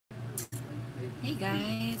Hey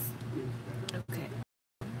guys. Okay.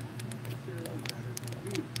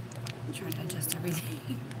 Try to adjust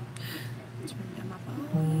everything. Turn down my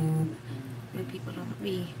volume. So people don't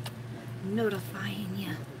be notifying you,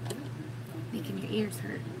 making your ears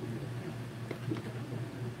hurt.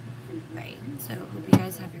 Right. So hope you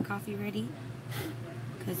guys have your coffee ready,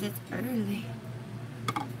 cause it's early.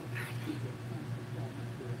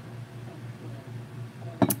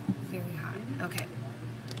 Very hot. Okay.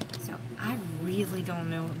 So I really don't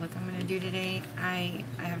know what look I'm gonna do today. I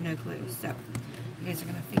have no clue. So you guys are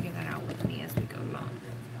gonna figure that out with me as we go along.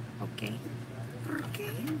 Okay.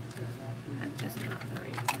 Okay. That is not the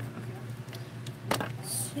right one. Okay.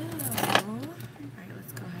 So, alright,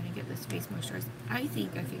 let's go ahead and get this face moisturized. I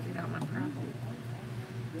think I figured out my problem.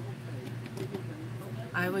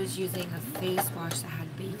 I was using a face wash that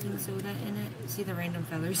had baking soda in it. See the random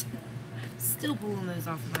feathers? Still pulling those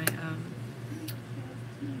off my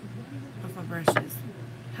brushes.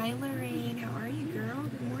 Hi Lorraine, how are you, girl?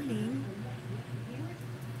 Good morning.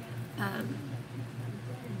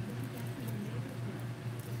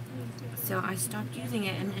 So I stopped using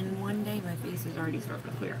it, and in one day my face is already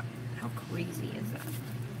starting to clear up. How crazy is that?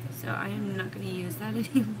 So I am not going to use that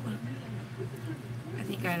anymore. I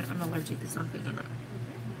think I'm allergic to something or not.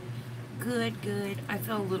 Good, good. I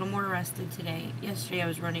feel a little more rested today. Yesterday I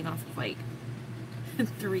was running off of like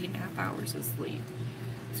 3.5 hours of sleep.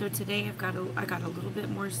 So today I got a little bit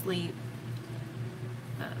more sleep.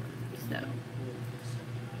 So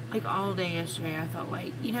like all day yesterday I felt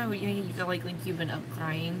like, you feel like you've been up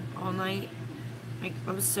crying all night. Like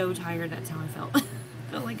I was so tired, that's how I felt. I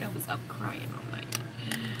felt like I was up crying all night.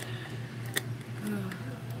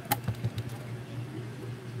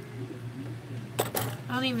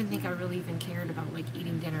 I don't even think I really even cared about like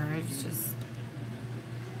eating dinner. I was just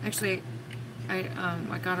actually I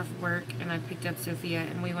got off work and I picked up Sophia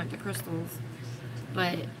and we went to Crystal's,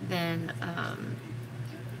 but then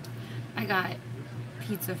I got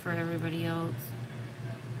pizza for everybody else.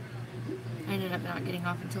 I ended up not getting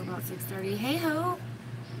off until about 6:30. Hey ho!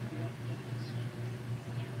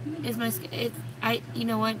 You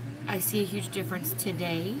know what? I see a huge difference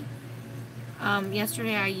today.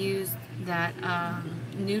 Yesterday I used that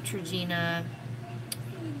Neutrogena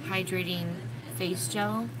hydrating face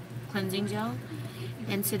gel, cleansing gel,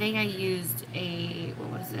 and today I used what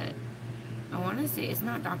was it? I want to say it's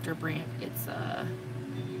not Dr. Brandt. It's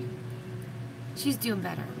she's doing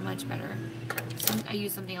better, much better. I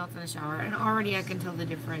used something else in the shower, and already I can tell the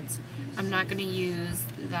difference. I'm not going to use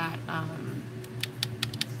that.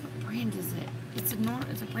 What brand is it? It's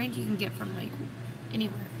a brand you can get from like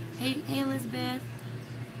anywhere. Hey Elizabeth.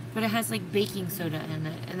 But it has like baking soda in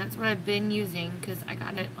it, and that's what I've been using because I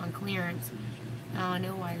got it on clearance. Now I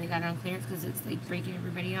know why they got it on clearance, because it's like breaking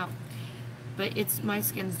everybody out. But my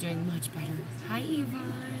skin's doing much better. Hi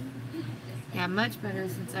Yvonne. Yeah, much better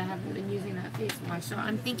since I haven't been using that face wash. So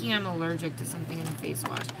I'm thinking I'm allergic to something in the face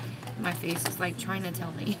wash. My face is like trying to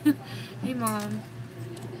tell me. Hey mom.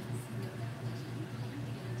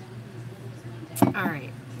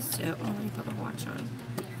 Alright, so let me put my watch on.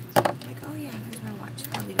 Like, oh yeah, there's my watch.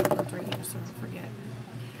 I'll leave it plugged right here so I don't forget.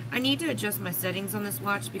 I need to adjust my settings on this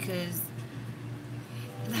watch because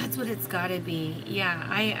that's what it's got to be. Yeah,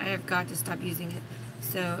 I have got to stop using it.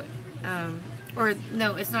 So, or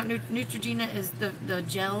no, it's not Neutrogena. Is the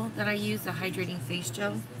gel that I use, the hydrating face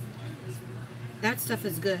gel. That stuff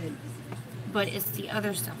is good, but it's the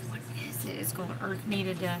other stuff. What is it? It's going to irk me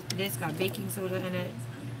to death. It's got baking soda in it,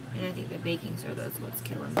 and I think the baking soda is what's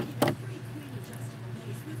killing me.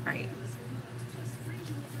 Alright.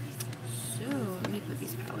 So, let me put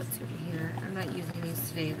these palettes over here. I'm not using these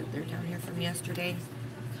today, but they're down here from yesterday.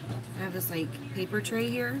 I have this like paper tray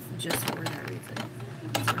here just for that reason.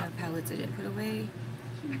 So I have palettes I didn't put away.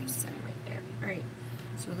 I just set them right there. Alright.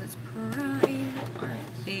 So let's prime our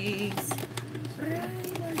face.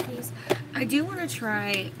 Prime our face. I do want to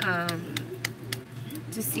try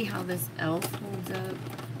to see how this e.l.f. holds up.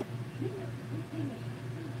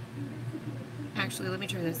 Actually, let me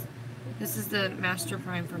try this. This is the Master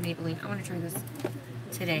Prime for Maybelline. I want to try this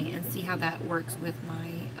today and see how that works with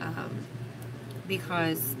my,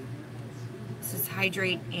 because this is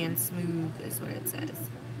Hydrate and Smooth is what it says.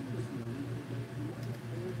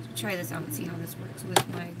 So try this out and see how this works with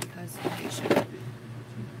my Because foundation.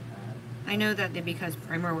 I know that the Because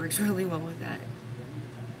primer works really well with that.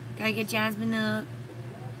 Gotta get Jasmine up.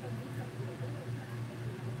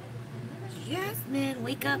 Jasmine,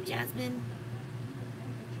 wake up, Jasmine.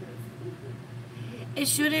 It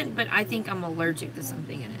shouldn't, but I think I'm allergic to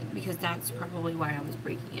something in it, because that's probably why I was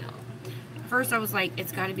breaking out. First I was like,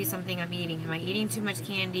 it's got to be something I'm eating. Am I eating too much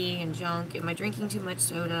candy and junk? Am I drinking too much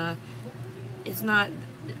soda? It's not,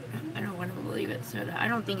 I don't want to believe it's soda. I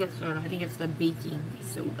don't think it's soda. I think it's the baking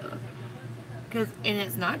soda. And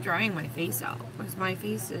it's not drying my face out. Because my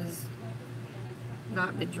face is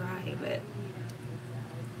not been dry, but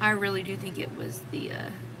I really do think it was the,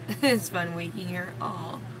 it's fun waking her.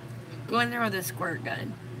 Aw. Go in there with a squirt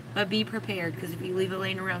gun. But be prepared, because if you leave it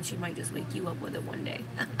laying around, she might just wake you up with it one day.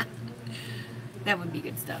 That would be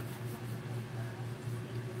good stuff.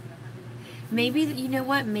 Maybe, you know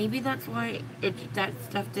what? Maybe that's why that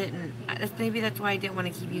stuff didn't, maybe that's why I didn't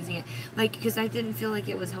want to keep using it. Like, because I didn't feel like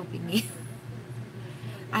it was helping me.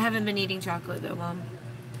 I haven't been eating chocolate, though, Mom.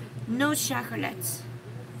 No chocolate.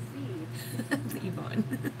 Leave on.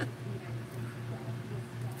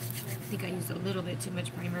 I think I used a little bit too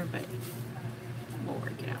much primer, but we'll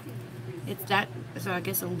work it out. It's that, so I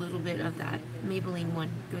guess a little bit of that Maybelline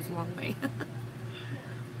one goes a long way.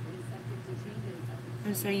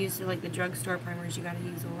 I'm so used to like the drugstore primers, you gotta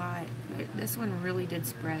use a lot. But this one really did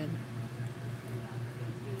spread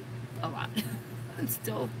a lot. I'm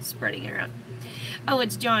still spreading it around. Oh,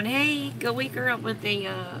 it's John. Hey, go wake her up with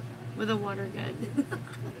a water gun.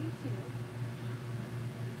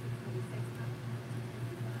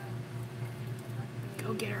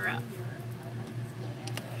 Go get her up.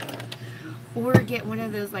 Or get one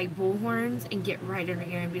of those like bullhorns and get right in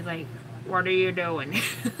her ear and be like, "What are you doing?"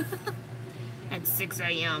 At 6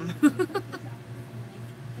 a.m.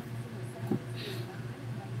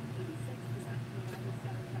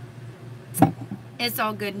 It's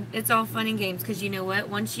all good. It's all fun and games, because you know what?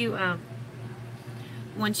 Once you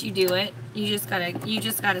do it, you just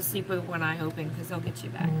gotta sleep with one eye open, because they'll get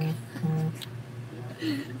you back.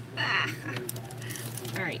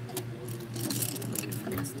 All right. Looking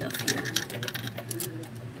for my stuff here.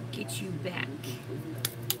 Get you back.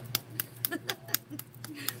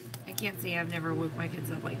 I can't say I've never woke my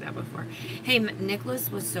kids up like that before. Hey,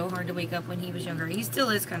 Nicholas was so hard to wake up when he was younger. He still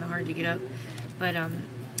is kind of hard to get up, but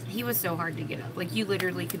he was so hard to get up. Like, you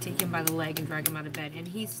literally could take him by the leg and drag him out of bed, and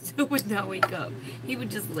he still would not wake up. He would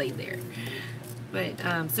just lay there. But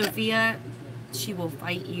Sophia, she will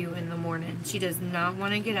fight you in the morning. She does not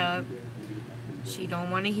want to get up. She don't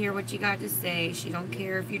want to hear what you got to say. She don't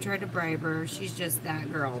care if you try to bribe her. She's just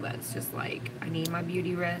that girl that's just like, I need my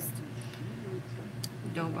beauty rest.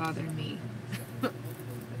 Don't bother me. No,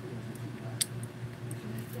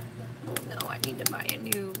 I need to buy a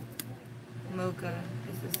new mocha.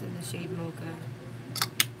 This is in the shade mocha.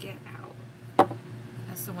 Get out.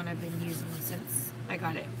 That's the one I've been using since I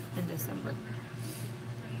got it in December.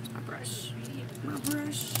 My brush. My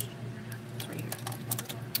brush. It's right here.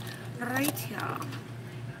 Right here.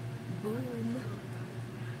 Boom.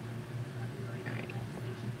 Alright.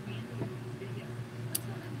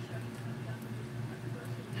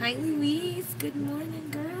 Hi, Louise. Good morning,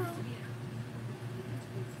 girl.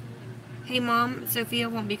 Hey, Mom. Sophia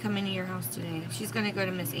won't be coming to your house today. She's going to go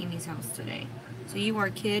to Miss Amy's house today. So you are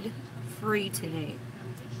kid-free today.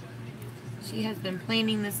 She has been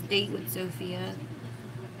planning this date with Sophia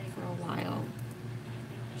for a while.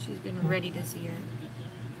 She's been ready to see her.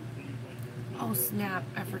 Oh, snap.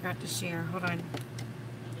 I forgot to share. Hold on.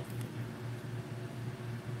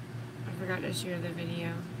 I forgot to share the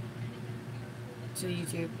video to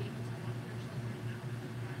YouTube.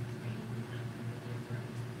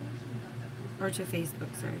 Or to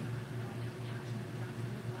Facebook, sorry.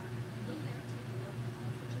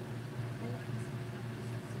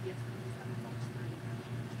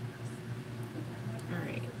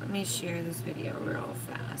 Alright, let me share this video real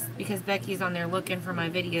fast. Because Becky's on there looking for my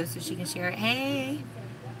video so she can share it. Hey!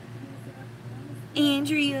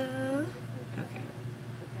 Andrea! Okay.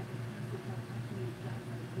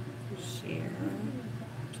 Share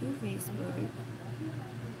to Facebook.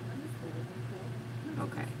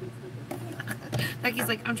 Okay. Becky's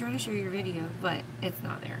like, I'm trying to share your video, but it's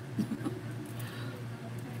not there.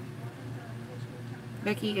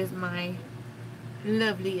 Becky is my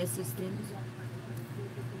lovely assistant.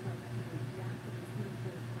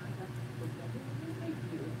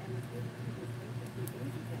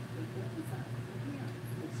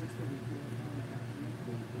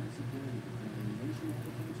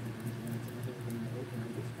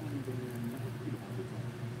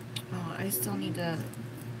 Oh, I still need to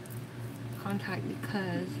contact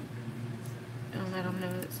because and let them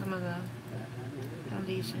know that some of the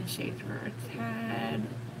foundation shades were a tad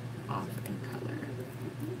off in color.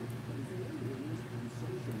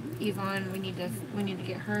 Yvonne, we need to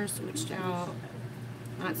get her switched out.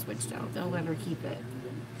 Not switched out. They'll let her keep it.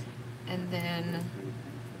 And then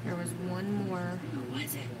there was one more. What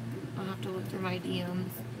was it? I'll have to look through my DMs.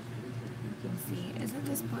 You can see. Isn't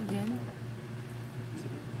this plugged in?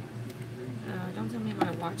 Don't tell me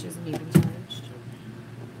my watch isn't even charged.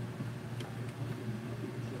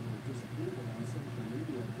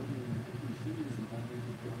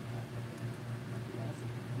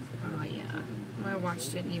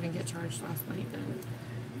 watch didn't even get charged last night, then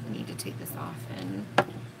I need to take this off and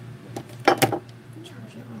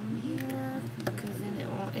charge it on here, because then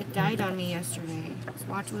it died on me yesterday. This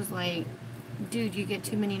watch was like, dude, you get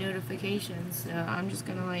too many notifications, so I'm just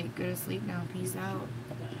gonna like go to sleep now. Peace out.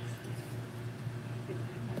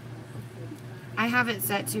 I have it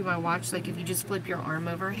set to my watch, like if you just flip your arm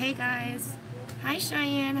over. Hey guys. Hi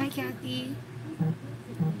Cheyenne. Hi Kathy.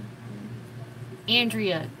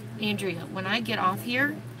 Andrea, when I get off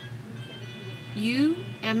here, you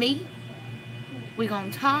and me, we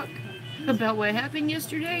gonna talk about what happened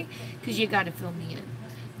yesterday, because you gotta fill me in.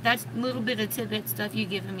 That little bit of tidbit stuff you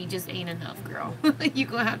giving me just ain't enough, girl. You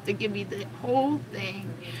gonna have to give me the whole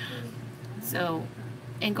thing. So,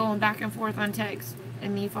 and going back and forth on text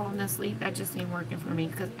and me falling asleep, that just ain't working for me,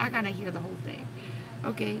 because I gotta hear the whole thing.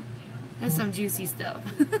 Okay? That's some juicy stuff.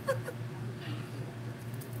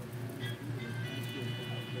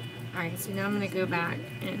 Alright, so now I'm gonna go back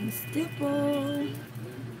and stipple.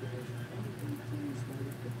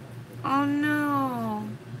 Oh no.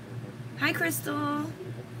 Hi Crystal.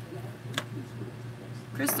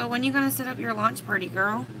 Crystal, when you gonna set up your launch party,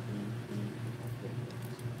 girl?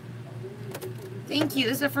 Thank you.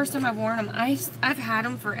 This is the first time I've worn them. I've had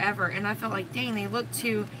them forever, and I felt like, dang, they look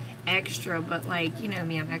too extra, but like, you know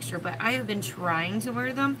me, I'm extra, but I have been trying to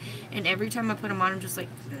wear them, and every time I put them on, I'm just like,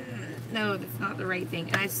 no, that's not the right thing.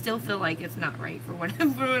 And I still feel like it's not right for what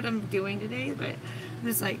I'm doing today, but I'm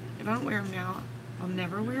just like, if I don't wear them now, I'll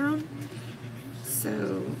never wear them.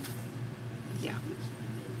 So, yeah.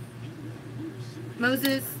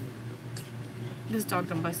 Moses, this dog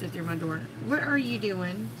done busted through my door. What are you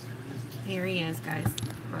doing? Here he is, guys.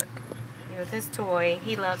 Look. With his toy.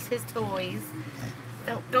 He loves his toys.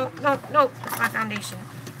 No. That's my foundation.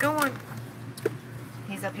 Go on.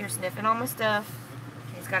 He's up here sniffing all my stuff.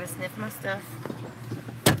 He's got to sniff my stuff.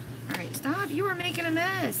 Alright, stop. You were making a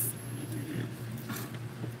mess. Oh,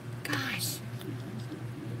 gosh.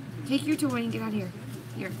 Take your toy and get out of here.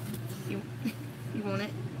 Here. You want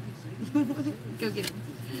it? Go get it.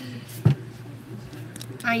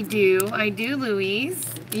 I do, Louise.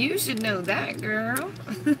 You should know that, girl.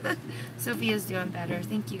 Sophia's doing better.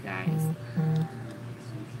 Thank you, guys.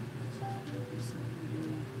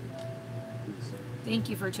 Thank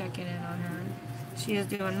you for checking in on her. She is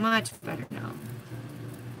doing much better now.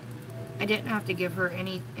 I didn't have to give her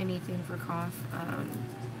anything for cough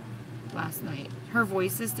last night. Her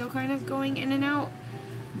voice is still kind of going in and out,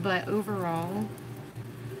 but overall,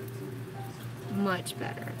 much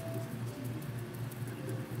better.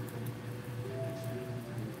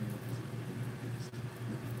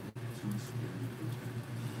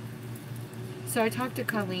 So I talked to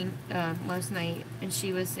Colleen last night, and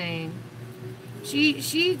she was saying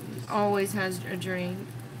she always has a drink.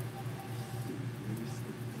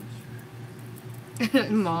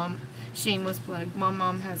 Mom, shameless plug.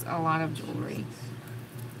 Mom has a lot of jewelry.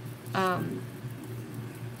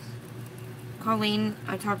 Colleen,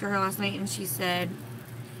 I talked to her last night, and she said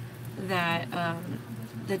that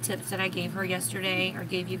the tips that I gave her yesterday, or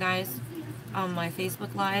gave you guys on my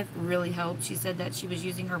Facebook Live, really helped. She said that she was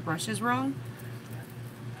using her brushes wrong.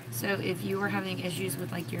 So if you were having issues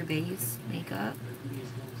with like your base makeup,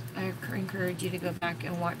 I encourage you to go back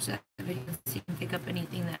and watch that video and see if you can pick up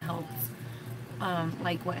anything that helps,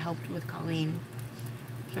 like what helped with Colleen.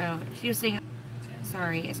 So she was saying,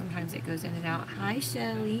 sorry, sometimes it goes in and out. Hi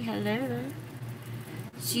Shelly, hello.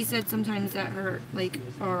 She said sometimes that her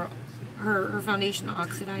her foundation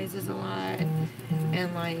oxidizes a lot,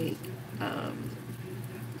 and like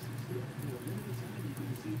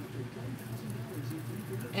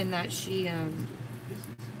and that she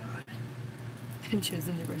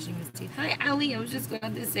chosen to brushing his teeth. Hi Allie, I was just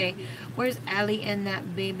going to say, where's Allie and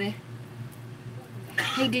that baby?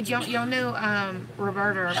 Hey, did y'all know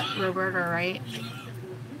Roberta, right?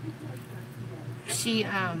 She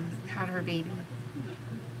had her baby.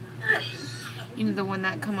 You know, the one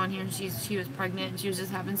that come on here and she was pregnant and she was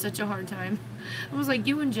just having such a hard time. I was like,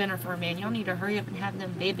 you and Jennifer, man, y'all need to hurry up and have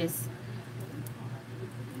them babies.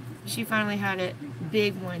 She finally had it.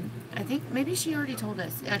 Big one. I think maybe she already told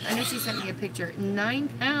us. I know she sent me a picture. 9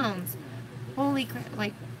 pounds. Holy crap.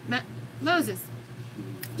 Like, Moses,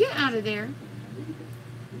 get out of there.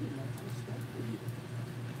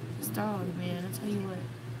 This dog, man, I tell you what,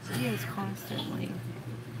 he is constantly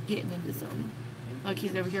getting into something. Look,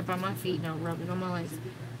 he's over here by my feet now, rubbing on my legs.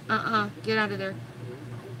 Get out of there.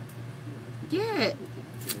 Get.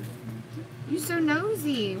 You so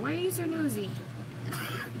nosy. Why are you so nosy?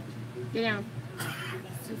 Get down.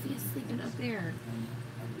 Sophia's sleeping up there.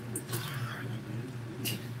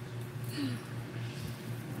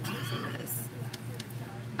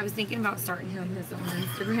 I was thinking about starting him his own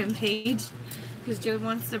Instagram page because Joe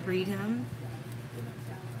wants to breed him.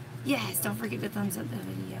 Yes, don't forget to thumbs up the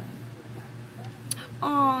video.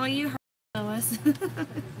 Oh, you heard Lois.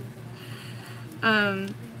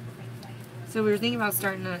 So we were thinking about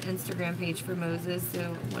starting an Instagram page for Moses,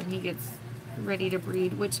 so when he gets ready to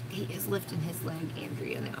breed, which he is lifting his leg,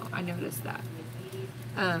 Andrea, now. I noticed that.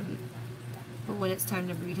 But when it's time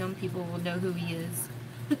to breed him, people will know who he is.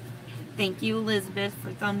 Thank you, Elizabeth,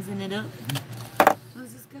 for thumbsing it up.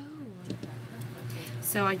 Moses, go.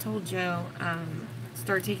 So I told Joe,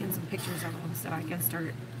 start taking some pictures of them so I can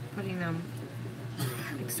start putting them,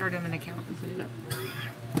 like start them an account and put it up.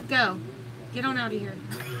 Go. Get on out of here.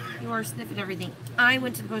 You are sniffing everything. I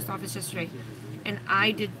went to the post office yesterday and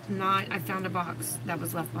I found a box that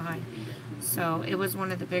was left behind. So it was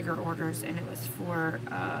one of the bigger orders and it was for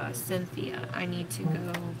Cynthia. I need to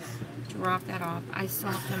go drop that off. I still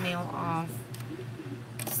have to mail off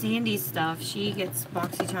Sandy's stuff. She gets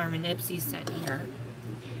BoxyCharm and Ipsy sent here.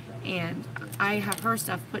 And I have her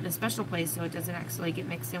stuff put in a special place so it doesn't actually get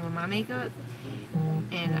mixed in with my makeup.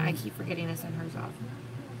 And I keep forgetting to send hers off.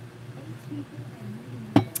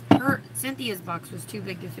 Cynthia's box was too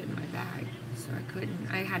big to fit in my bag, so I couldn't.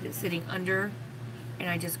 I had it sitting under, and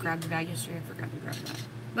I just grabbed the bag yesterday and forgot to grab that.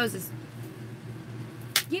 Moses.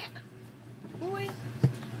 Yeah. Boy.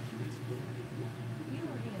 You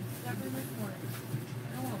are being stubborn this morning.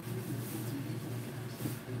 Go on.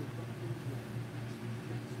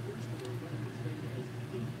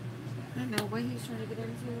 I don't know what he's trying to get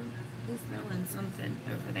into. He's smelling something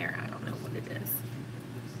over there. I don't know what it is.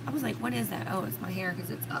 I was like, what is that? Oh, it's my hair because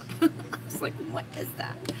it's up. I was like, what is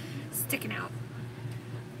that? Sticking out.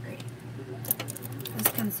 Great. This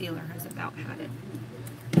concealer has about had it.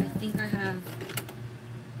 I think I have,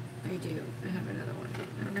 I do. I have another one.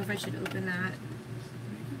 I don't know if I should open that.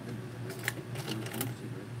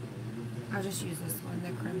 I'll just use this one, the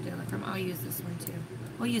Creme de la Creme. I'll use this one too.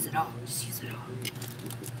 We'll use it all. Just use it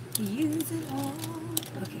all. Use it all.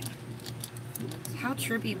 Okay. How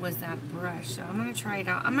trippy was that brush? So I'm going to try it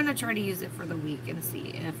out. I'm going to try to use it for the week and see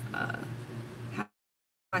if how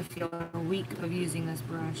I feel a week of using this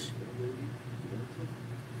brush.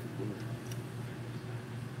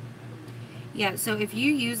 Yeah, so if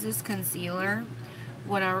you use this concealer,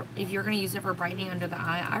 if you're going to use it for brightening under the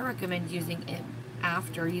eye, I recommend using it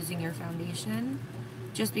after using your foundation,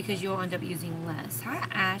 just because you'll end up using less. Hi,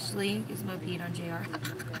 Ashley. Gizmo peed on JR.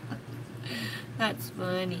 That's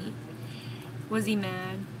funny. Was he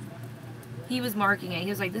mad? He was marking it. He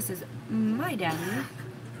was like, this is my daddy.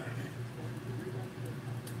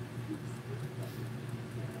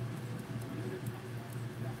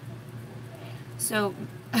 So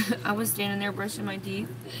I was standing there brushing my teeth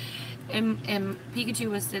and Pikachu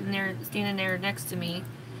was standing there next to me,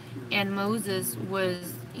 and Moses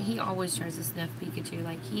was, he always tries to sniff Pikachu.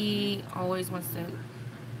 Like, he always wants to.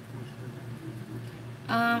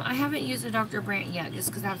 I haven't used a Dr. Brandt yet, just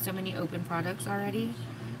because I have so many open products already.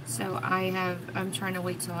 So I'm trying to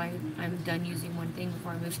wait till I'm done using one thing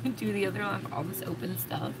before I move into the other. I have all this open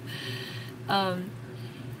stuff.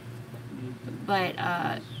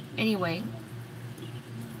 Anyway.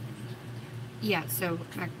 Yeah, so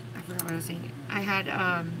I forgot what I was saying. I had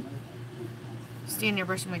standing there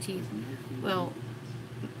brushing my teeth. Well,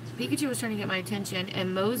 Pikachu was trying to get my attention,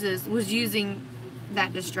 and Moses was using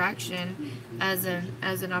that distraction as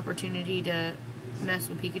an opportunity to mess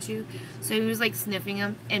with Pikachu. So he was like sniffing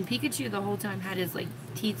him, and Pikachu the whole time had his like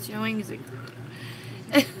teeth showing. He's like,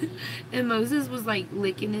 and Moses was like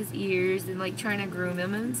licking his ears and like trying to groom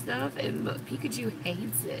him and stuff. And Pikachu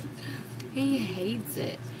hates it. He hates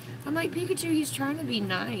it. I'm like, Pikachu, he's trying to be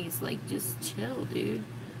nice. Like, just chill, dude.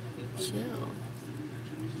 Chill.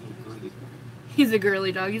 He's a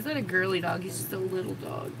girly dog. He's not a girly dog. He's just a little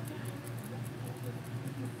dog.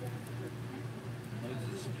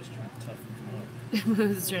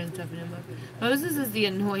 Moses is trying to toughen him up. Moses is the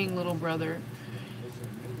annoying little brother.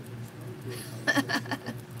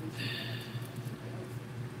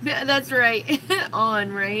 Yeah, that's right.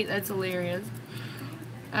 On, right? That's hilarious.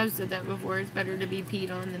 I've said that before. It's better to be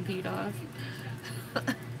peed on than peed off.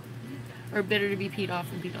 Or better to be peed off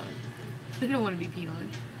than peed on. I don't want to be peed on.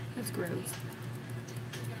 That's gross.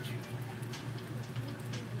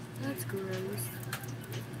 That's gross.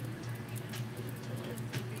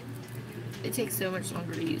 It takes so much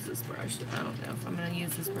longer to use this brush. I don't know if I'm going to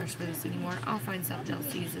use this brush for this anymore. I'll find something else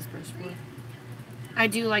to use this brush for. I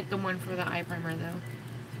do like the one for the eye primer, though.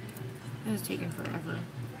 It was taking forever.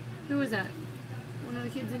 Who was that? One of the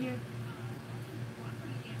kids in here?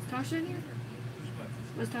 Is Tasha in here?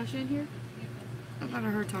 Was Tasha in here? I thought I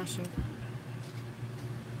heard Tasha.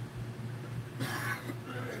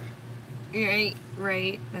 Right,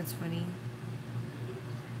 right. That's funny.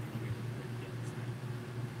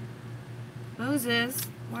 Moses,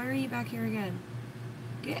 why are you back here again?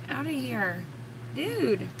 Get out of here.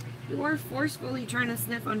 Dude, you are forcefully trying to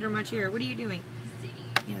sniff under my chair. What are you doing?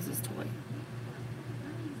 He has his toy.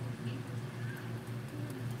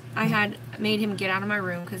 I had made him get out of my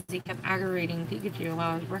room because he kept aggravating Pikachu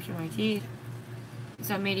while I was brushing my teeth.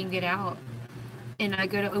 So I made him get out. And I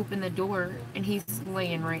go to open the door, and he's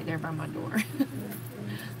laying right there by my door.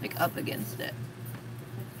 Like, up against it.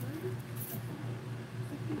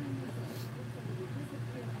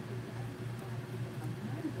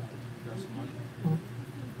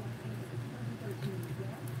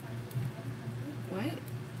 What?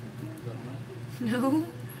 No?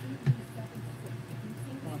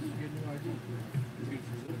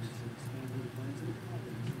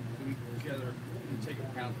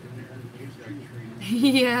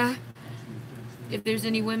 Yeah. If there's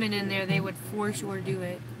any women in there, they would for sure do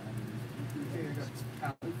it.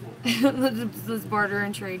 Let's barter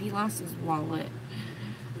and trade. He lost his wallet.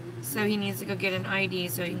 So he needs to go get an ID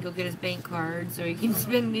so he can go get his bank card so he can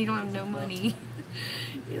spend. He don't have no money.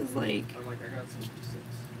 He's like,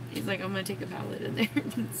 I'm gonna take a pallet in there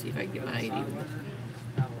and see if I can get my ID.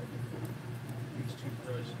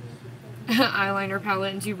 Eyeliner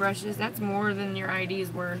palette and 2 brushes. That's more than your ID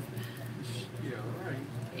is worth. Yeah, right.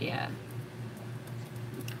 Yeah.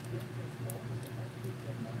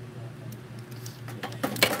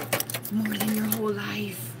 It's more than your whole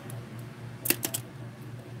life.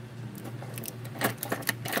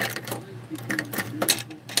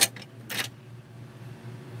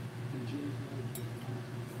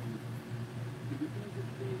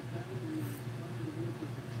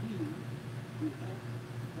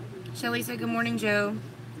 Shelly said, good morning, Joe.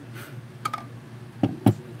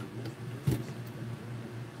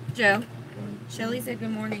 Joe. Shelly said, good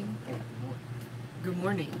morning. Good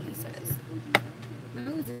morning, he says.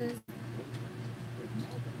 Moses.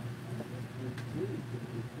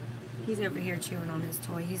 He's over here chewing on his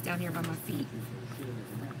toy. He's down here by my feet.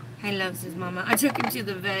 He loves his mama. I took him to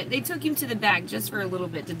the vet. They took him to the back just for a little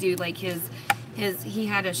bit to do like he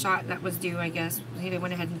had a shot that was due, I guess. He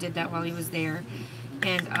went ahead and did that while he was there.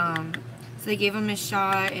 And so they gave him his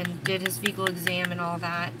shot and did his fecal exam and all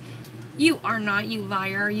that. You are not, you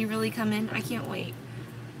liar. Are you really coming? I can't wait.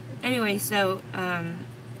 Anyway, so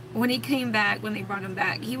when he came back, when they brought him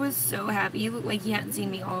back, he was so happy. He looked like he hadn't seen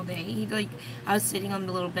me all day. I was sitting on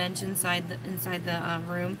the little bench inside the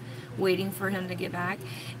room, waiting for him to get back.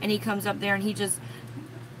 And he comes up there and he just,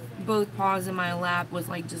 both paws in my lap, was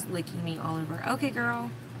like just licking me all over. Okay, girl.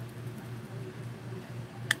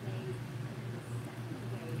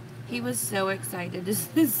 He was so excited to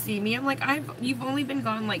see me. I'm like, you've only been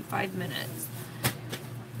gone like 5 minutes.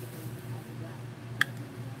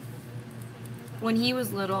 When he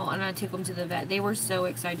was little and I took him to the vet, they were so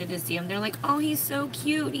excited to see him. They're like, oh, he's so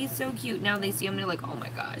cute. He's so cute. Now they see him, they're like, oh my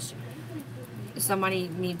gosh. Somebody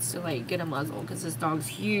needs to like get a muzzle because this dog's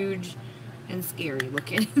huge and scary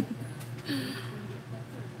looking.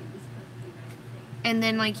 And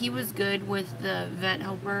then, like, he was good with the vet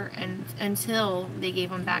helper and until they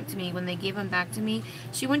gave him back to me. When they gave him back to me,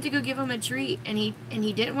 she went to go give him a treat, and he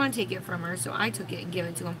didn't want to take it from her, so I took it and gave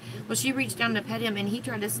it to him. Well, she reached down to pet him, and he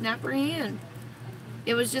tried to snap her hand.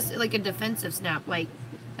 It was just, like, a defensive snap. Like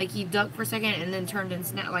he ducked for a second and then turned and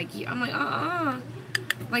snapped. Like, I'm like,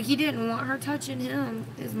 Like, he didn't want her touching him.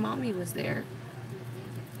 His mommy was there.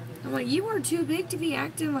 I'm like, you are too big to be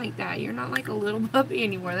acting like that. You're not like a little puppy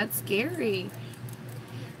anymore. That's scary.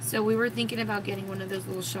 So we were thinking about getting one of those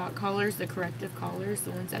little shock collars, the corrective collars,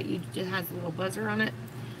 the ones that just has a little buzzer on it.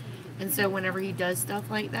 And so whenever he does stuff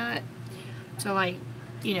like that, to like,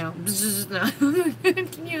 you know,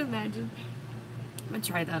 can you imagine? I'm gonna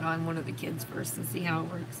try that on one of the kids first and see how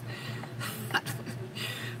it works.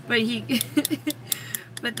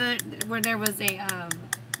 Where there was a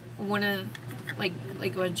one of like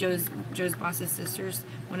one of Joe's boss's sisters,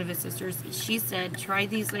 one of his sisters, she said, try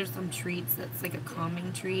these. There's some treats that's like a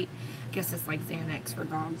calming treat. I guess it's like Xanax for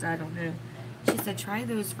dogs. I don't know. She said, try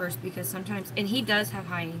those first because sometimes, and he does have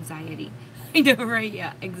high anxiety. I know, right?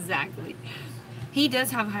 Yeah, exactly. He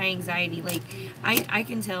does have high anxiety. Like, I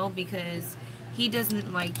can tell because he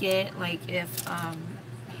doesn't like it. Like, if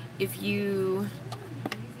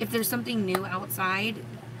there's something new outside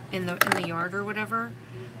in the yard or whatever,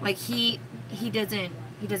 like he doesn't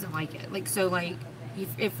like it. Like, so like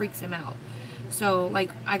it freaks him out. So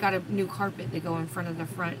like I got a new carpet to go in front of the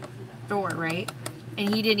front door, right?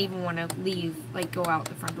 And he didn't even want to leave, like go out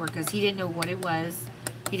the front door because he didn't know what it was.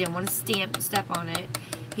 He didn't want to step on it.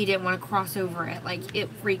 He didn't want to cross over it. Like, it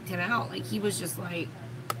freaked him out. Like, he was just like,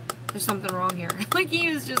 there's something wrong here. Like,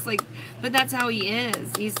 he was just like, but that's how he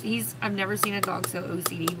is. I've never seen a dog so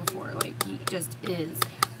OCD before. Like, he just is.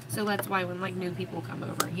 So that's why when, like, new people come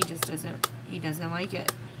over, he doesn't like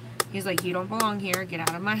it. He's like, you don't belong here. Get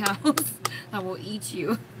out of my house. I will eat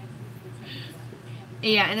you.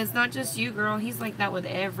 Yeah, and it's not just you, girl. He's like that with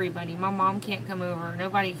everybody. My mom can't come over.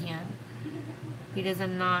 Nobody can. He does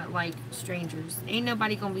not like strangers. Ain't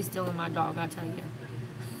nobody gonna be stealing my dog, I tell you.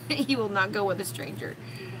 He will not go with a stranger.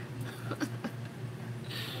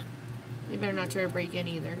 You better not try to break in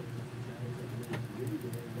either.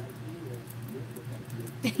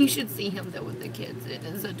 You should see him though with the kids. It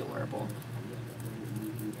is adorable.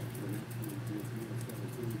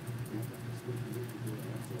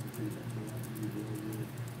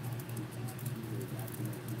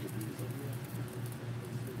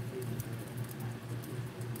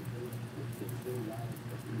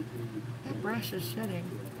 That brush is shedding.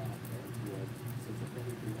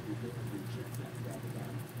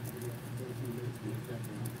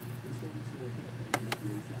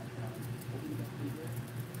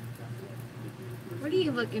 What are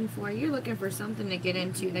you looking for? You're looking for something to get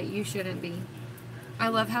into that you shouldn't be. I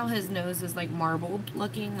love how his nose is like marbled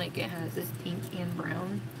looking, like it has this pink and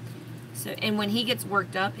brown. So, and when he gets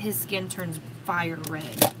worked up, his skin turns fire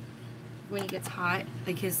red. When he gets hot,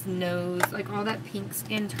 like his nose, like all that pink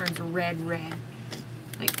skin turns red.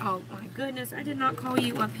 Like, oh my goodness, I did not call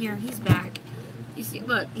you up here. He's back. You see,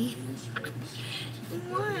 look.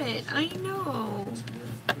 What? I know.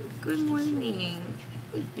 Good morning.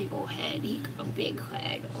 Big old head. He got a big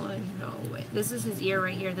head. Oh no. This is his ear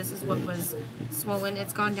right here. This is what was swollen.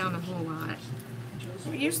 It's gone down a whole lot.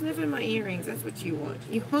 You're sniffing my earrings. That's what you want.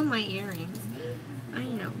 You want my earrings. I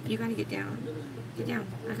know. You gotta get down. Get down.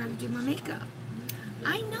 I gotta do my makeup.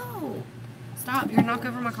 I know. Stop. You're knock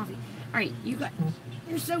over my coffee. Alright, you're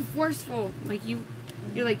so forceful. Like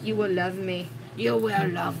you're like, you will love me. You will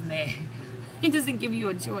love me. He doesn't give you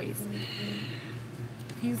a choice.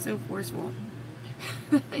 He's so forceful.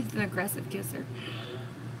 He's an aggressive kisser.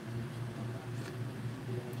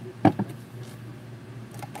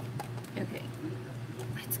 Okay.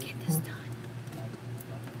 Let's get this done.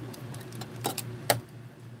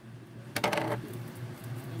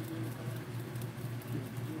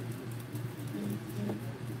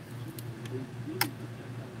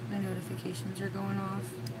 My notifications are going off.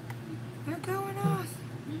 They're going off.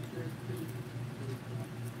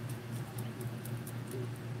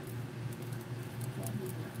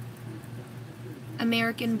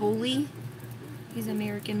 American Bully. He's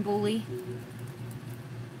American Bully.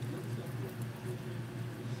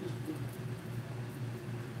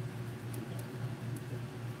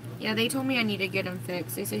 Yeah, they told me I need to get him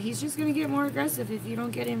fixed. They said he's just going to get more aggressive if you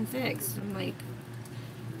don't get him fixed. I'm like,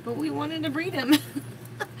 but we wanted to breed him.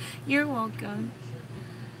 You're welcome.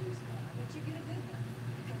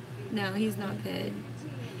 No, he's not pit.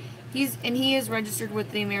 He is registered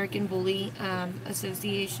with the American Bully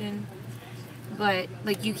Association. But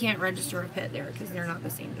like, you can't register a pet there because they're not the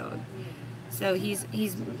same dog. So he's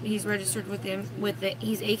registered with them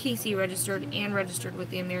he's AKC registered and registered with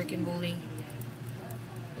the American Bully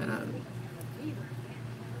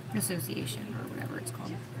Association or whatever it's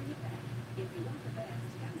called.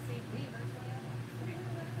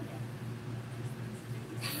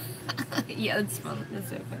 Yeah, it's fun. That's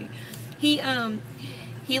so funny.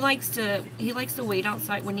 He likes to wait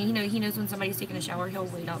outside when he knows when somebody's taking a shower. He'll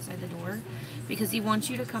wait outside the door because he wants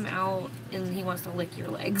you to come out and he wants to lick your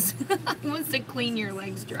legs. He wants to clean your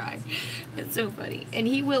legs dry. It's so funny, and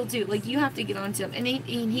he will too. Like, you have to get onto him, and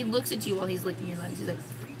he looks at you while he's licking your legs. He's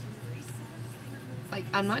like,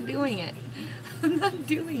 I'm not doing it. I'm not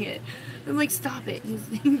doing it. I'm like, stop it.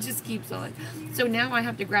 He just keeps on. So now I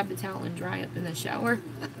have to grab the towel and dry up in the shower.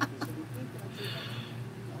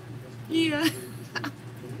 Yeah.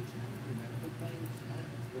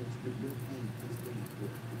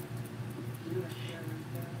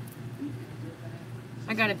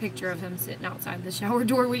 I got a picture of him sitting outside the shower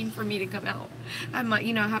door waiting for me to come out.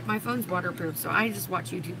 My phone's waterproof, so I just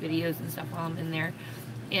watch YouTube videos and stuff while I'm in there.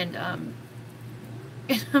 And I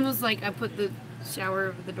was like, I put the shower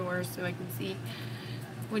over the door so I can see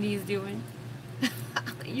what he's doing.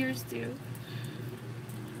 Yours too.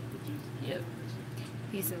 Yep.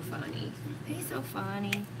 He's so funny. He's so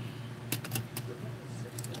funny.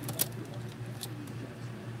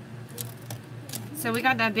 So we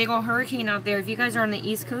got that big old hurricane out there. If you guys are on the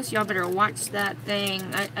East Coast, y'all better watch that thing.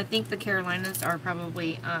 I think the Carolinas are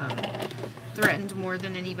probably threatened more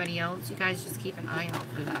than anybody else. You guys just keep an eye out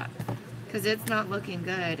for that. Because it's not looking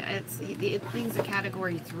good. It thing's a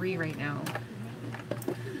Category 3 right now.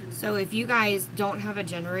 So if you guys don't have a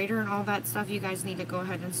generator and all that stuff, you guys need to go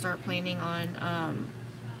ahead and start planning on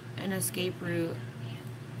an escape route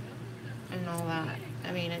and all that.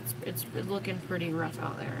 I mean, it's looking pretty rough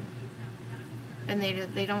out there. And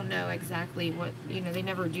they don't know exactly what, you know, they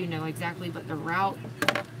never do know exactly, but the route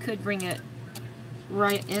could bring it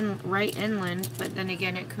right inland, but then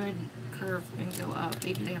again it could curve and go up.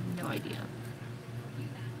 They have no idea.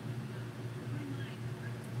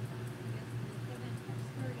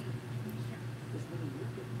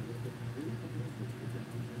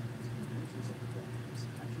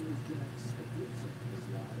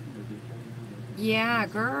 Yeah,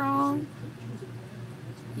 girl.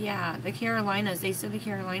 Yeah, the Carolinas. They said the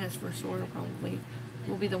Carolinas for sure probably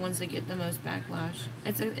will be the ones that get the most backlash.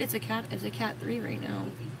 It's a cat 3 right now.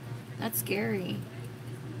 That's scary.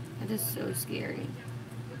 That is so scary.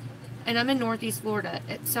 And I'm in Northeast Florida.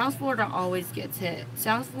 South Florida always gets hit.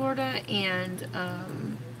 South Florida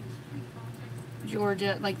and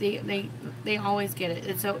Georgia, like they always get it.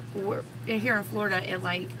 It's we're here in Florida.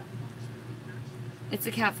 It's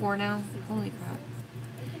a cat 4 now. Holy crap.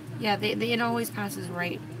 Yeah, it always passes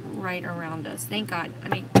right around us. Thank God. I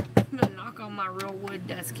mean, I'm gonna knock on my real wood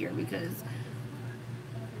desk here because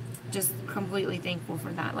just completely thankful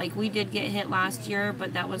for that. Like, we did get hit last year,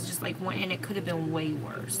 but that was just like one, and it could have been way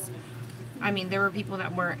worse. I mean, there were people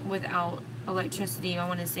that were without electricity, I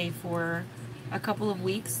want to say, for a couple of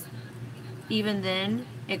weeks. Even then,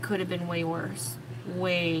 it could have been way worse.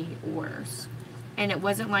 Way worse. And it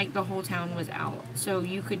wasn't like the whole town was out. So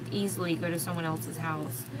you could easily go to someone else's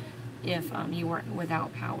house if you weren't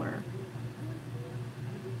without power.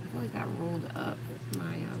 I feel like that rolled up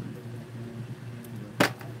my,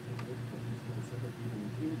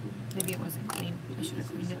 maybe it wasn't clean. I should have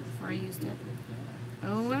cleaned it before I used it.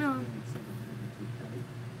 Oh well.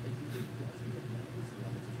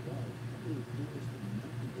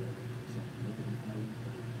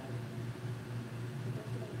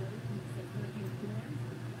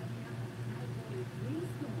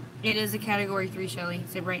 It is a category 3, Shelly.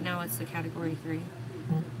 So right now it's a category 3.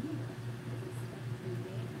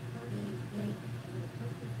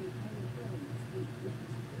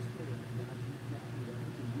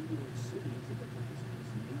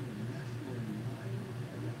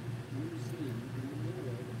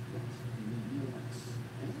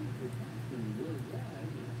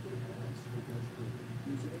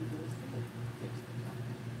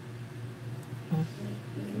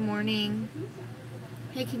 Good morning.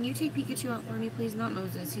 Hey, can you take Pikachu out for me, please? Not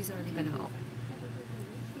Moses. He's already been out.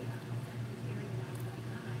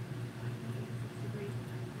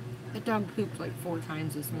 The dog pooped like 4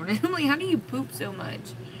 times this morning. I'm like, how do you poop so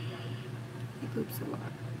much? He poops a lot.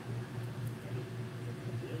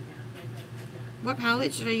 What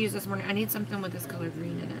palette should I use this morning? I need something with this color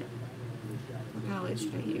green in it. What palette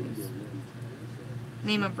should I use?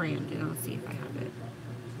 Name a brand and I'll see if I have it.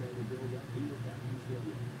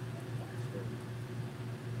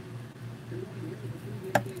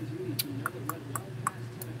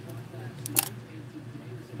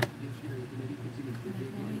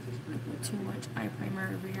 Too much eye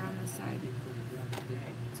primer over here on the side.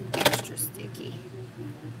 It's extra sticky.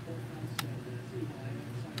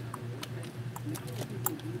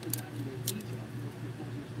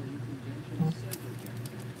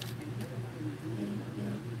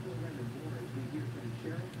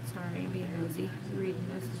 Sorry, I'm being nosy. Reading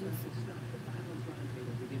messages.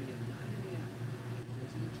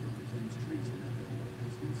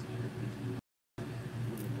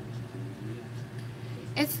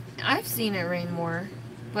 I've seen it rain more,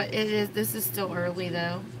 but this is still early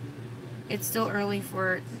though. It's still early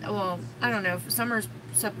for, well, I don't know, summer's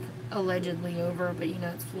allegedly over, but you know,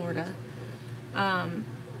 it's Florida.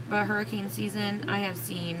 But hurricane season, I have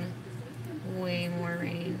seen way more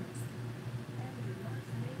rain.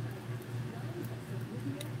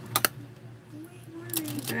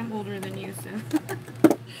 But I'm older than you, so.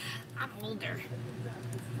 I'm older.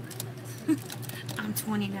 I'm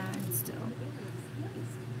 29 still.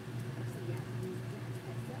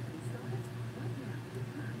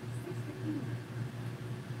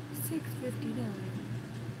 $6.59.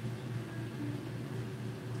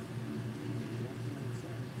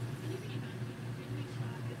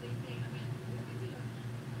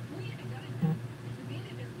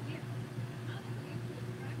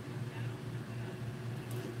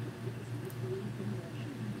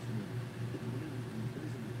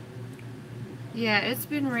 Yeah, it's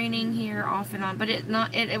been raining here off and on, but it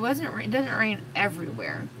doesn't rain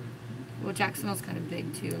everywhere. Well, Jacksonville's kind of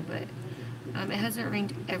big too, but it hasn't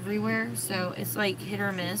rained everywhere, so it's like hit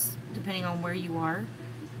or miss depending on where you are.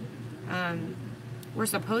 We're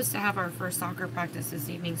supposed to have our first soccer practice this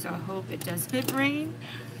evening, so I hope it doesn't rain.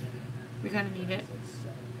 We kind of need it.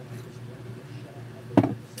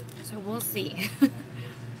 So we'll see.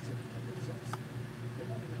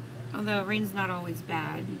 Although rain's not always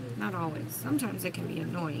bad. Not always. Sometimes it can be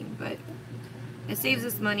annoying, but it saves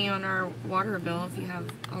us money on our water bill. If you have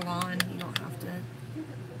a lawn, you don't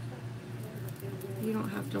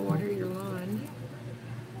have to water your lawn.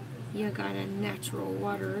 You got a natural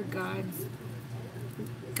water.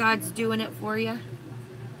 God's doing it for you.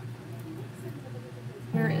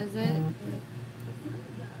 Where is it?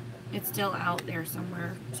 It's still out there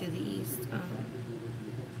somewhere to the east.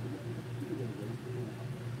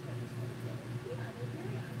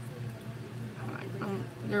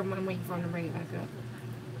 I'm waiting for him to bring it back up.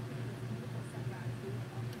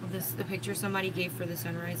 The picture somebody gave for the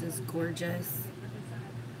sunrise is gorgeous.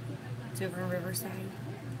 It's over in Riverside.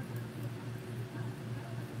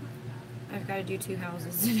 I've got to do 2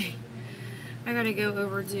 houses today. I got to go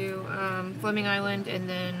over to Fleming Island, and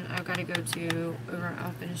then I've got to go to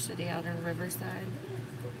I'll finish the day out in Riverside,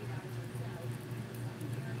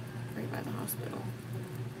 right by the hospital.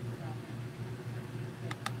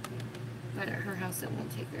 But at her house, it won't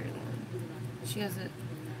take very long. She has a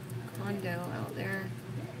condo out there,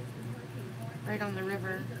 right on the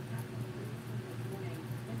river.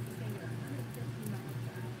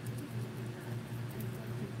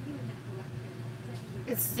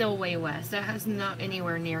 It's still way west. That has not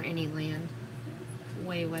anywhere near any land.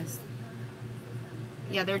 Way west.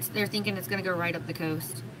 Yeah, they're thinking it's going to go right up the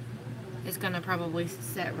coast. It's going to probably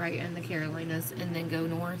set right in the Carolinas and then go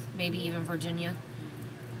north, maybe even Virginia.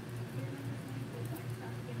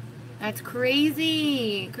 That's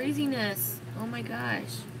crazy. Craziness. Oh my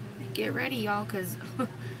gosh. Get ready, y'all, because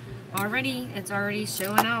it's already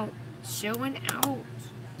showing out. Showing out.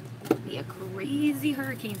 It'll be a crazy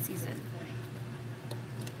hurricane season.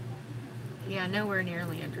 Yeah, nowhere near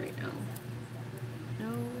land right now.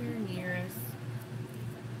 Nowhere near us.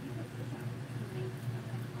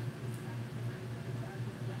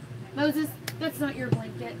 Moses, that's not your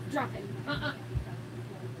blanket. Drop it.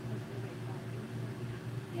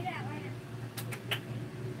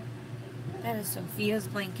 That is Sophia's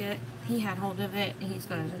blanket. He had hold of it, and he's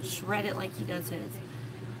going to shred it like he does his.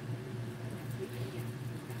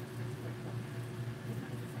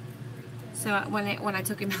 So when I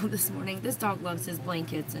took him out this morning, this dog loves his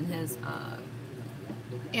blankets and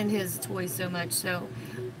his toys so much. So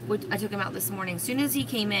I took him out this morning. As soon as he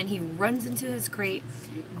came in, he runs into his crate,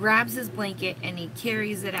 grabs his blanket, and he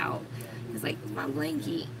carries it out. He's like, my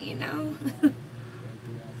blankie, you know?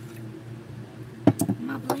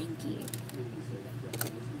 My blankie.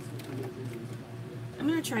 I'm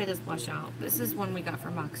going to try this blush out. This is one we got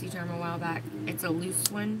from BoxyCharm a while back. It's a loose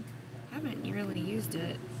one. I haven't really used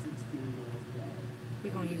it. We're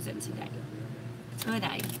going to use it today.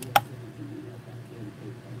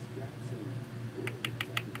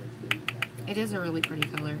 It is a really pretty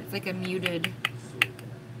color. It's like a muted,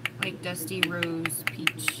 like dusty rose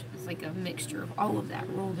peach. It's like a mixture of all of that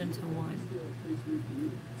rolled into one.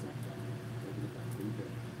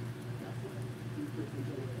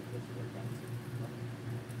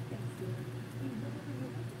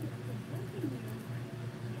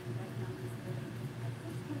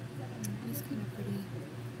 It's kind of pretty.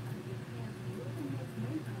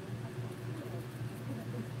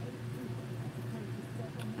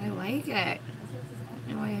 I like it.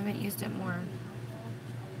 No, I haven't used it more.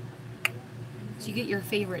 So you get your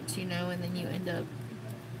favorites, you know, and then you end up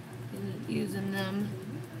using them.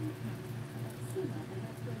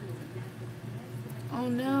 Oh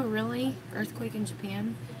no, really? Earthquake in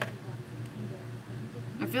Japan?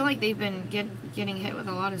 I feel like they've been getting hit with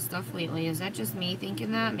a lot of stuff lately. Is that just me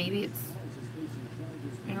thinking that? Maybe it's...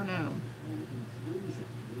 I don't know.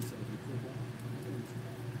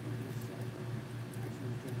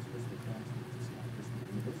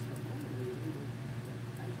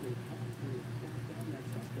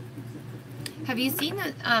 Have you seen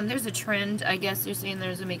that? There's a trend, I guess they're saying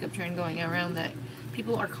there's a makeup trend going around that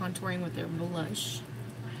people are contouring with their blush.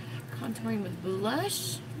 Contouring with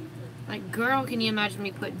blush? Like, girl, can you imagine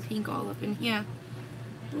me putting pink all up in here?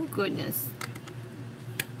 Oh, goodness.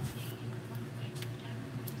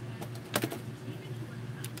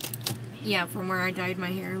 Yeah, from where I dyed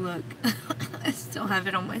my hair, look. I still have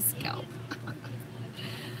it on my scalp.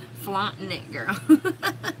 Flaunting it, girl.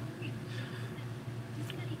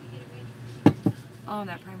 Oh,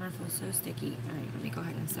 that primer feels so sticky. Alright, let me go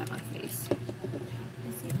ahead and set my face.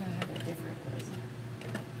 Let's see if I have a different one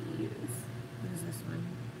to use. What is this one?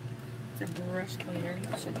 It's a brush cleaner.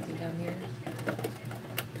 It should be down here.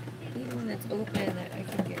 I need one that's open that I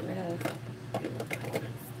can get rid of.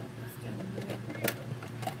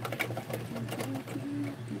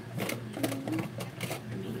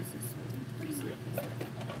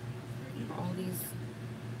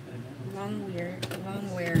 long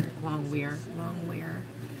wear.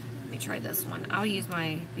 Let me try this one. I'll use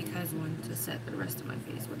my Because one to set the rest of my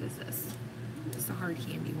face. What is this? It's a hard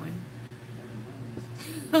candy one.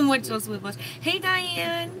 What else with blush? Hey,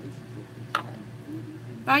 Diane.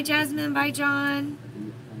 Bye, Jasmine. Bye, John.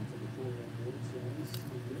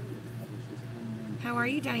 How are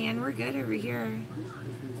you, Diane? We're good over here.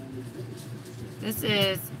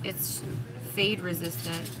 It's fade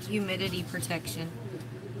resistant, humidity protection.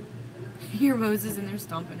 Your Moses in there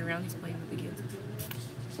stomping around. He's playing with the kids.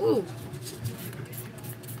 Ooh.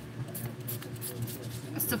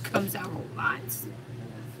 That stuff comes out a lot.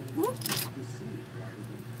 Ooh.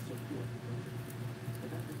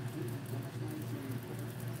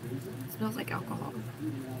 It smells like alcohol.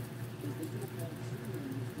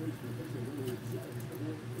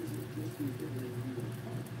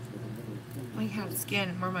 I have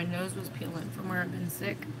skin where my nose was peeling from where I've been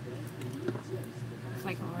sick. It's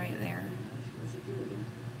like right there.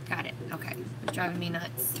 Got it. Okay. It's driving me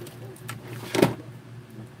nuts.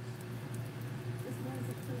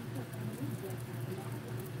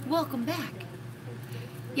 Welcome back.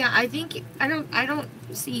 Yeah, I think I don't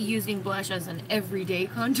see using blush as an everyday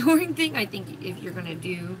contouring thing. I think if you're gonna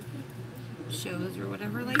do shows or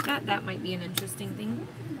whatever like that, that might be an interesting thing.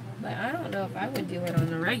 But I don't know if I would do it on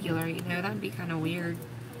the regular, you know, that'd be kind of weird.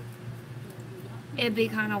 It'd be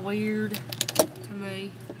kind of weird to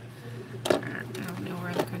me. I don't know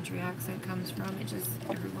where the country accent comes from. It just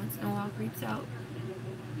every once in a while creeps out.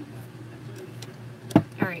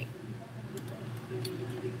 Alright.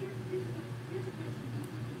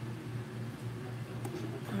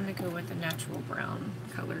 I'm going to go with the natural brown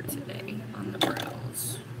color today on the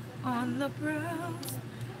brows. On the brows.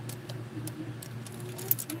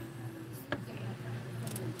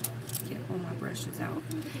 Get all my brushes out.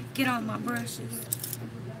 Get all my brushes.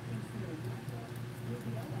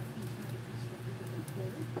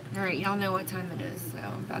 Alright, y'all know what time it is, so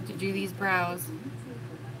I'm about to do these brows.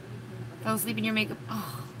 Fell asleep in your makeup.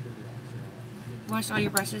 Oh. Wash all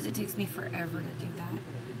your brushes. It takes me forever to do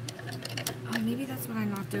that. Oh, maybe that's what I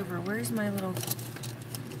knocked over. Where's my little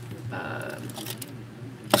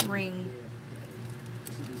ring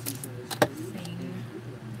thing?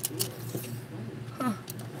 Huh.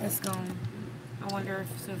 It's gone. I wonder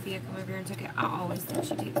if Sophia come over here and took it. I always think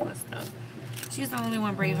she takes my stuff. She's the only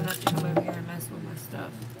one brave enough to come over here and mess with my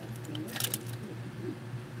stuff.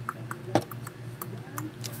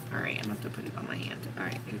 Alright, I'm going to have to put it on my hand.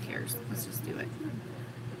 Alright, who cares? Let's just do it.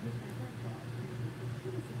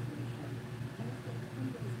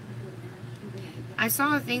 I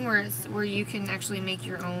saw a thing where you can actually make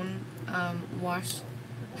your own wash.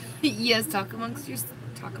 Yes, talk amongst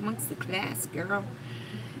the class, girl.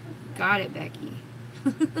 Got it, Becky.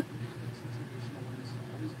 I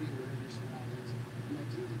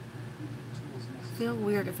feel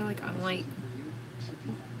weird. I feel like I'm like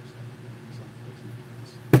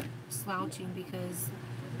slouching because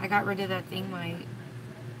I got rid of that thing my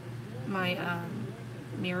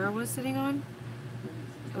mirror was sitting on,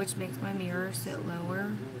 which makes my mirror sit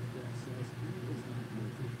lower.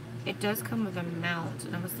 It does come with a mount,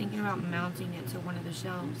 and I was thinking about mounting it to one of the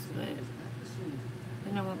shelves, but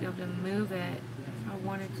then I won't be able to move it if I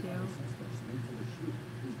wanted to.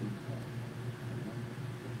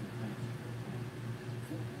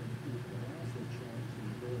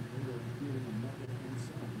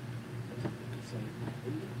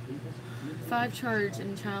 $5 charge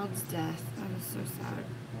and child's death. That is so sad.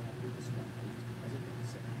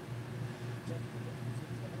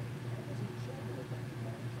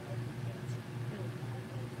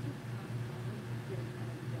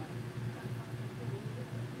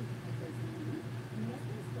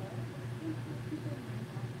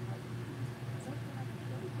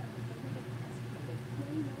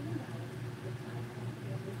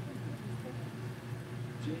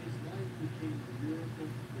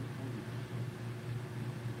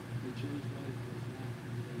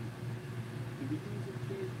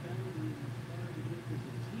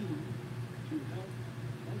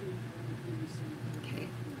 Okay.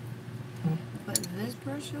 Put this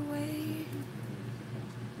brush away.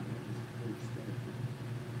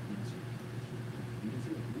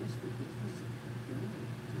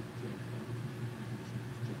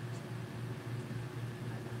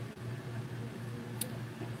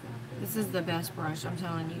 This is the best brush, I'm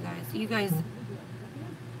telling you guys. You guys,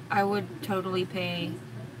 I would totally pay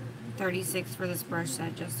 $36 for this brush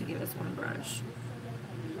set just to get this one brush.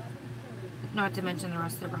 Not to mention the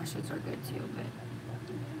rest of the brushes are good too, but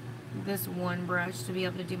this one brush to be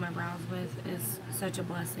able to do my brows with is such a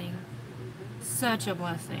blessing. Such a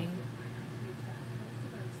blessing.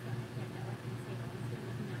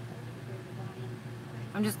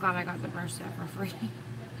 I'm just glad I got the brush set for free.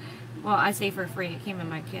 Well, I say for free. It came in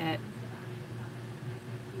my kit.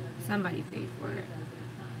 Somebody paid for it.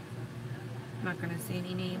 I'm not going to say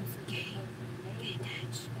any names. Okay. Pay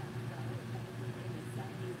attention.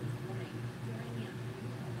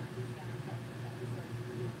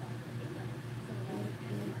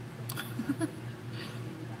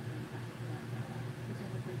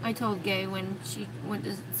 I told Gay when she went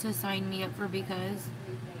to sign me up for because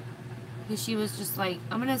she was just like,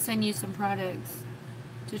 I'm going to send you some products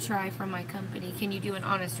to try from my company. Can you do an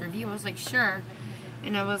honest review? I was like, sure.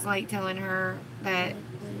 And I was like telling her that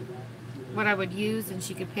what I would use and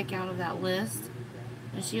she could pick out of that list.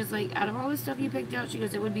 And she was like, out of all the stuff you picked out, she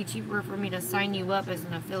goes, it would be cheaper for me to sign you up as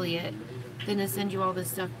an affiliate than to send you all this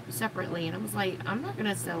stuff separately. And I was like, I'm not going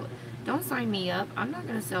to sell it. Don't sign me up. I'm not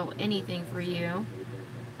going to sell anything for you.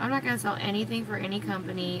 I'm not going to sell anything for any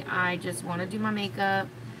company. I just want to do my makeup.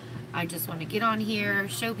 I just want to get on here,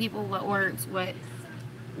 show people what works, what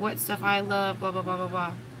stuff I love, blah, blah, blah, blah,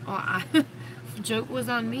 blah. Well, joke was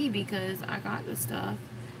on me because I got the stuff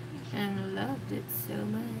and loved it so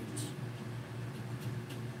much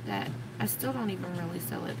that I still don't even really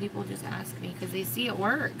sell it. People just ask me because they see it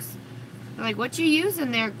works. They're like, what you using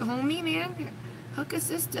there, homie, man? Hook a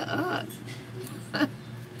sister up.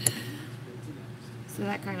 So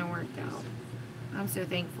that kind of worked out. I'm so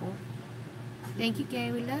thankful. Thank you,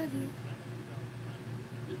 Kay. We love you.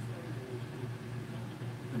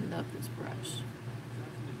 I love this brush.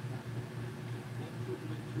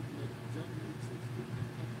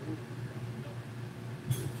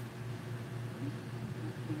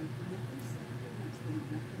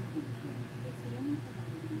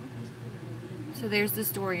 So there's the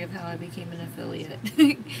story of how I became an affiliate.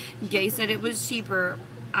 Gay said it was cheaper.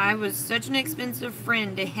 I was such an expensive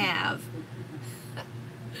friend to have.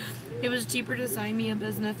 It was cheaper to sign me up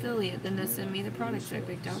as an affiliate than to send me the products I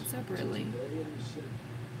picked out separately.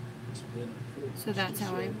 So that's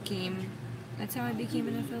how I became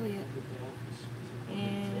an affiliate.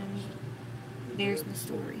 And there's my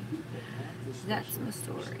story. That's my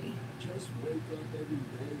story.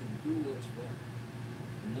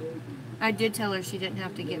 I did tell her she didn't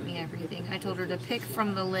have to get me everything. I told her to pick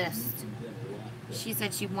from the list. She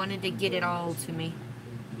said she wanted to get it all to me.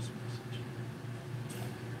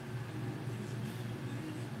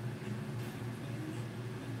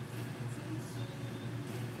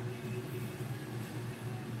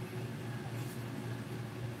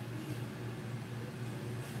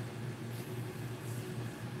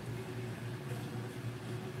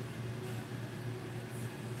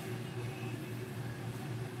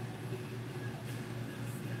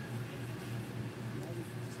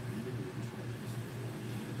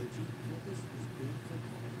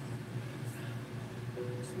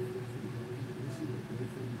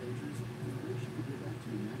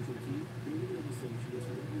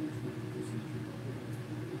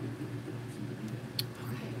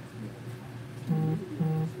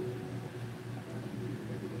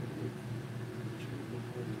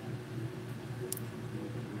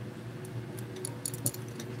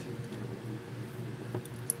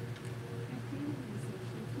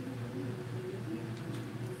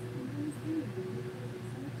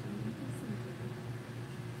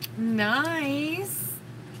 Nice.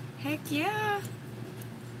 Heck yeah.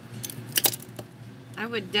 I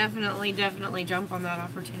would definitely jump on that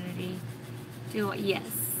opportunity. Yes,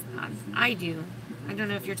 I do. I don't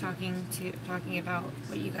know if you're talking about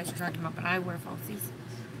what you guys are talking about, but I wear falsies.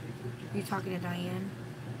 Are you talking to Diane?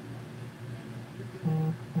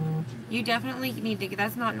 You definitely need to get,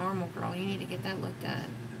 that's not normal, girl. You need to get that looked at.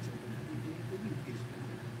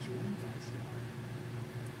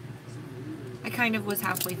 I kind of was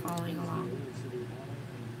halfway following along.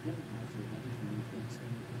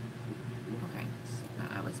 Okay.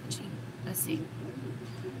 I was itchy. Let's see.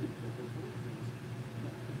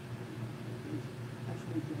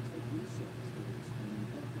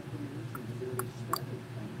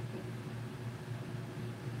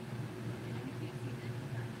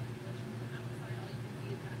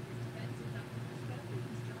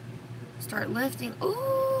 Start lifting.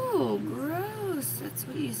 Ooh, gross. That's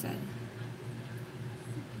what you said.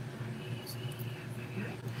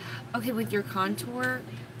 Okay, with your contour,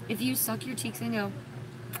 if you suck your cheeks and go,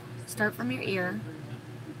 start from your ear,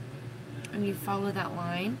 and you follow that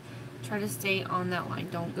line, try to stay on that line.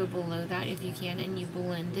 Don't go below that if you can, and you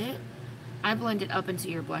blend it. I blend it up into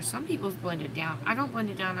your blush. Some people's blend it down. I don't blend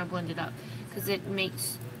it down, I blend it up, because it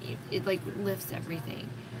makes, it like lifts everything.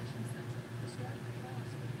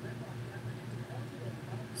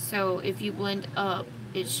 So if you blend up,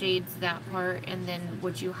 it shades that part, and then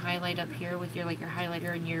what you highlight up here with your like your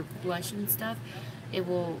highlighter and your blush and stuff, it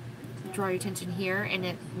will draw your attention here, and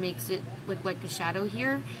it makes it look like a shadow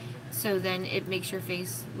here. So then it makes your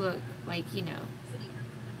face look like, you know.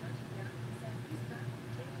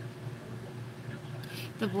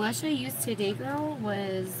 The blush I used today, girl,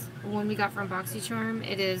 was one we got from BoxyCharm.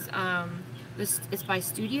 It is, it's by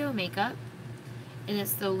Studio Makeup, and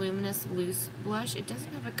it's the Luminous Loose Blush. It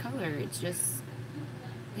doesn't have a color. It just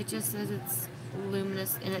says it's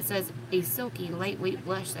luminous, and it says a silky, lightweight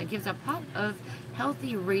blush that gives a pop of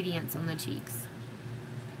healthy radiance on the cheeks.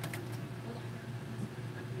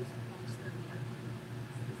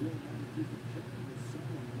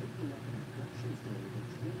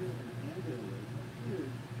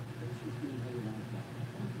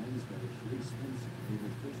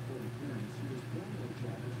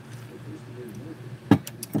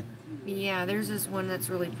 Yeah, there's this one that's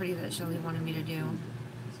really pretty that Shelly wanted me to do.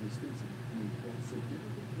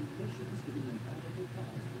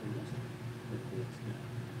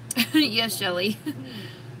 Yes, Shelly.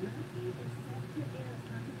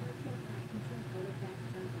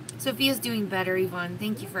 Sophia's doing better, Yvonne.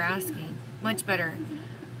 Thank you for asking. Much better.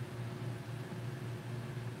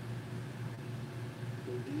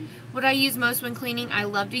 What I use most when cleaning, I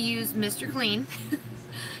love to use Mr. Clean.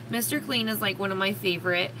 Mr. Clean is like one of my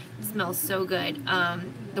favorite. It smells so good.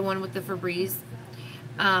 The one with the Febreze.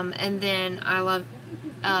 And then I love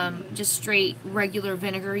just straight regular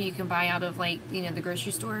vinegar you can buy out of, like, you know, the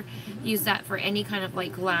grocery store. Use that for any kind of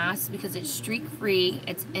like glass because it's streak free,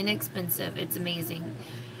 it's inexpensive, it's amazing.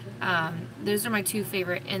 Those are my two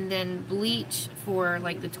favorite. And then bleach for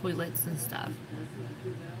like the toilets and stuff.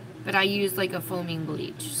 But I use like a foaming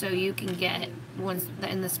bleach, so you can get ones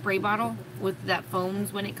in the spray bottle with that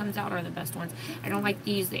foams when it comes out are the best ones. I don't like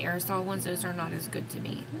to use the aerosol ones; those are not as good to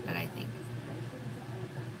me, but I think.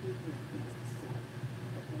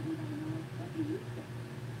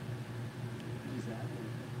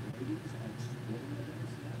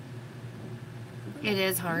 It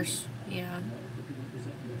is harsh, yeah.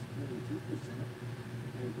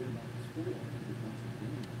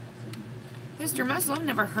 Mr. Muscle, I've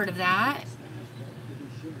never heard of that.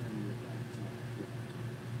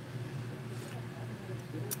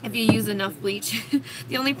 If you use enough bleach.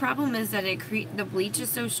 The only problem is that the bleach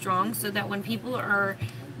is so strong so that when people are,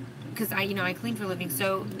 because I clean for a living,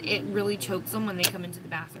 so it really chokes them when they come into the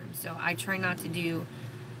bathroom. So I try not to do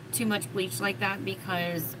too much bleach like that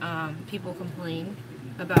because people complain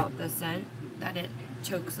about the scent, that it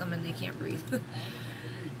chokes them and they can't breathe.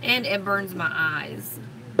 And it burns my eyes.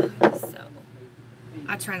 So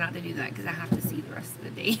I try not to do that because I have to see the rest of the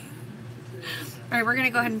day. Alright, we're going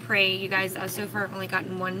to go ahead and pray, you guys. So far I've only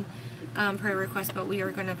gotten one prayer request, but we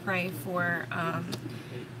are going to pray for,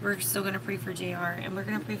 we're still going to pray for JR, and we're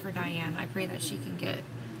going to pray for Diane. I pray that she can get,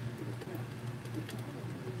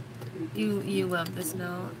 you love the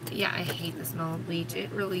smell. Yeah, I hate the smell of bleach. It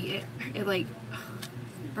really, it like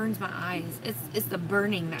burns my eyes. It's the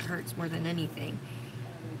burning that hurts more than anything.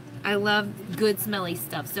 I love good smelly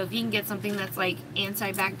stuff. So if you can get something that's like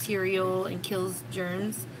antibacterial and kills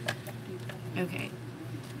germs. Okay.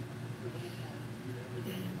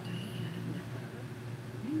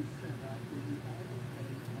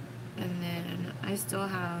 And then I still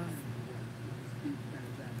have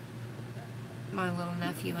my little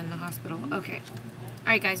nephew in the hospital. Okay.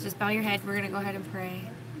 Alright guys, just bow your head. We're going to go ahead and pray.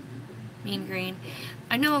 Mean Green.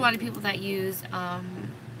 I know a lot of people that use,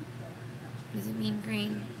 is it Mean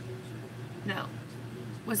Green? No.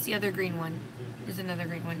 What's the other green one? There's another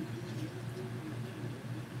green one.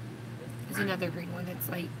 There's another green one. It's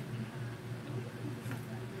like,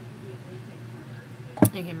 I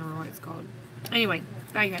can't remember what it's called. Anyway,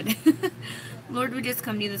 bow your head. Lord, we just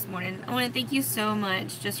come to you this morning. I want to thank you so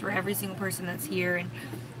much just for every single person that's here, and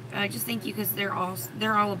I just thank you because they're all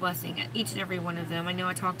a blessing, each and every one of them. I know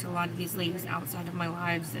I talked to a lot of these ladies outside of my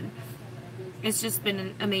lives, and it's just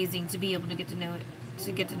been amazing to be able to get to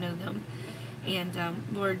know them. And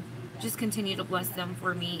Lord, just continue to bless them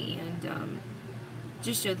for me, and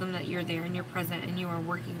just show them that you're there and you're present and you are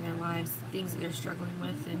working in their lives, things that they're struggling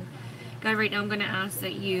with. And God, right now I'm going to ask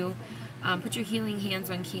that you put your healing hands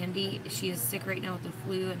on Candy. She is sick right now with the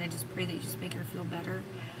flu, and I just pray that you just make her feel better.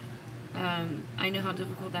 I know how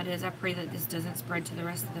difficult that is. I pray that this doesn't spread to the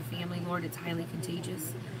rest of the family, Lord. It's highly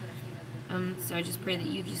contagious. So I just pray that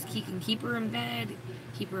you just can keep her in bed,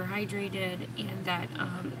 keep her hydrated, and that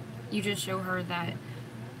you just show her that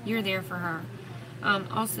you're there for her.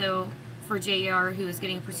 Also, for JR, who is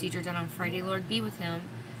getting a procedure done on Friday, Lord, be with him.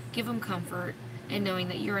 Give him comfort and knowing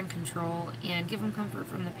that you're in control, and give him comfort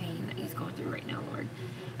from the pain that he's going through right now, Lord.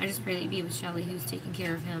 I just pray that you be with Shelly, who's taking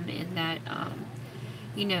care of him, and that,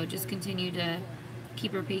 just continue to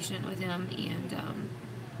keep her patient with him,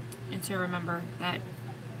 and to remember that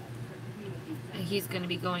he's going to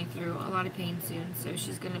be going through a lot of pain soon. So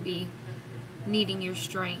she's going to be needing your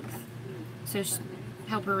strength. So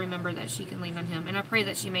help her remember that she can lean on him. And I pray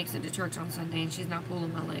that she makes it to church on Sunday and she's not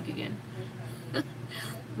pulling my leg again.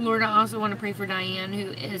 Lord, I also want to pray for Diane,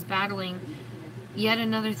 who is battling yet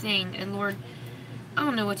another thing. And Lord, I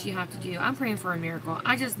don't know what you have to do. I'm praying for a miracle.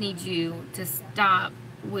 I just need you to stop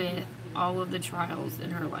with all of the trials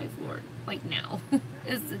in her life, Lord. Like now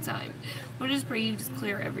is the time. Lord, just pray you just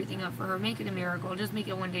clear everything up for her. Make it a miracle. Just make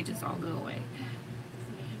it one day just all go away.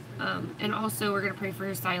 And also we're going to pray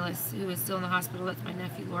for Silas, who is still in the hospital. That's my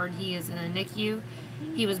nephew, Lord. He is in a NICU.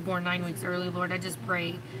 He was born 9 weeks early, Lord. I just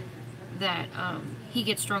pray that he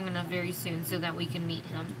gets strong enough very soon so that we can meet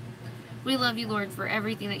him. We love you, Lord, for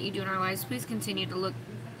everything that you do in our lives. Please continue to look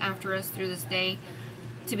after us through this day,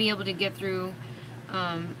 to be able to get through,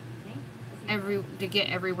 to get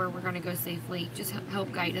everywhere we're going to go safely. Just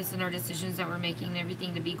help guide us in our decisions that we're making, and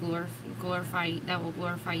everything to be glorified, that will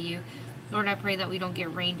glorify you. Lord, I pray that we don't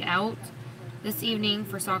get rained out this evening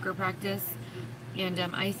for soccer practice. And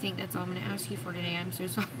I think that's all I'm going to ask you for today. I'm so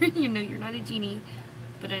sorry. You know you're not a genie,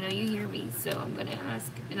 but I know you hear me, so I'm going to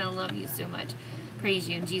ask. And I love you so much. Praise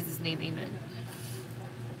you in Jesus' name, amen.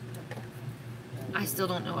 I still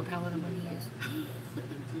don't know what palette I'm going to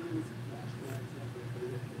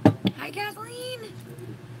use. Hi, Kathleen.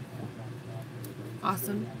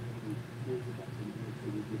 Awesome.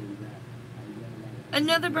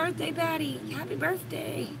 Another birthday, Patty. Happy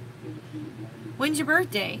birthday. When's your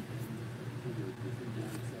birthday?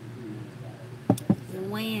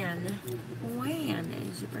 When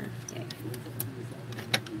is your birthday?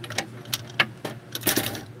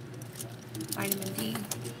 Vitamin D.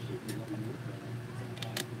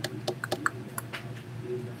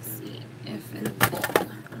 Let's see if in the bowl.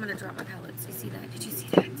 I'm gonna drop my palettes. You see that? Did you see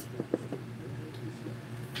that?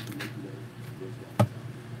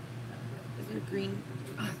 Is there a green?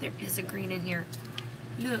 Oh, there is a green in here.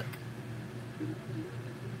 Look.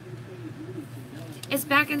 It's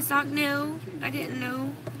back in stock now. I didn't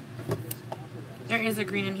know. There is a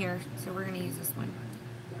green in here, so we're gonna use this one.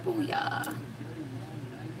 Booyah.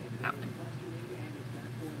 That one.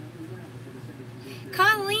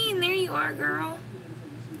 Colleen, there you are, girl.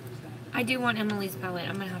 I do want Emily's palette.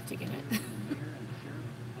 I'm gonna have to get it.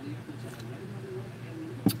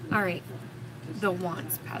 Alright. The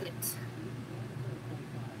Wants palette.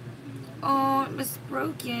 Oh, it was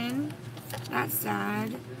broken. That's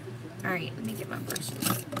sad. Alright, let me get my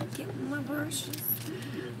brushes. Get my brushes.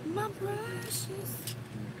 My brushes.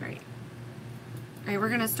 Alright. Alright, we're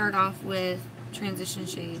going to start off with transition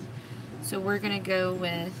shade. So we're going to go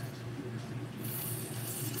with...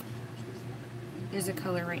 There's a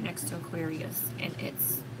color right next to Aquarius, and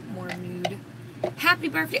it's more nude. Happy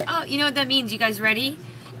birthday! Oh, you know what that means? You guys ready?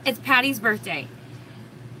 It's Patty's birthday.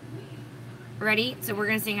 Ready? So we're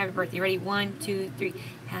going to sing happy birthday. Ready? 1, 2, 3.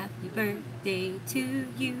 Happy birthday to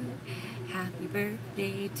you. Happy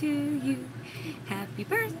birthday to you. Happy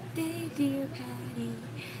birthday, dear Patty.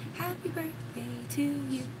 Happy birthday to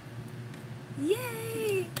you.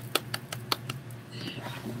 Yay!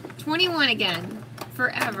 21 again.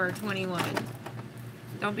 Forever 21.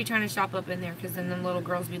 Don't be trying to shop up in there, because then them little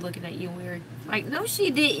girls be looking at you weird. Like, no,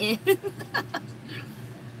 she didn't.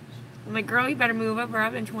 I'm like, girl, you better move up, or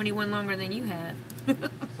I've been 21 longer than you have.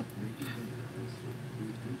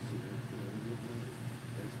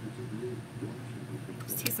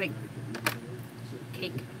 This tastes like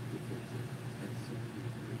cake.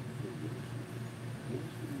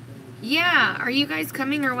 Yeah, are you guys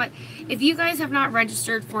coming or what? If you guys have not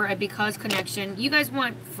registered for a Because Connection, you guys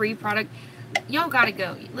want free product, y'all gotta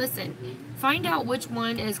go. Listen, find out which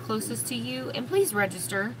one is closest to you, and please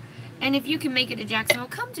register. And if you can make it to Jacksonville,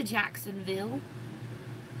 come to Jacksonville.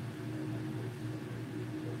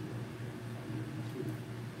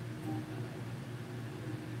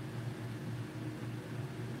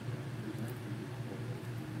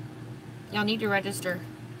 Y'all need to register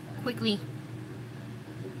quickly.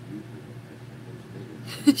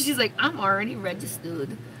 She's like, I'm already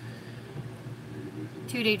registered.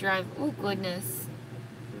 2-day drive. Oh goodness.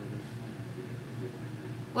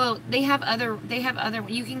 Well, they have other,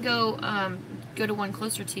 you can go to one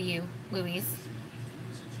closer to you, Louise.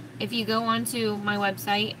 If you go onto my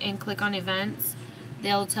website and click on events,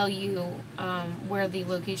 they'll tell you where the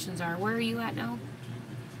locations are. Where are you at now?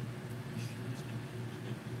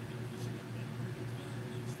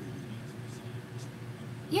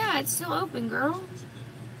 Yeah, it's still open, girl.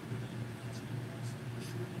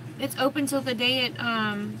 It's open till the day it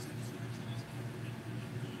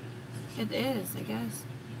is, I guess.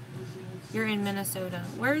 You're in Minnesota.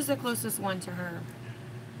 Where is the closest one to her?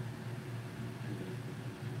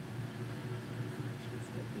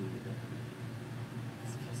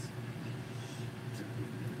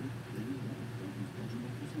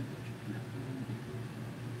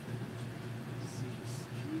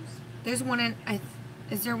 There's one in,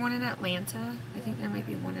 is there one in Atlanta? I think there might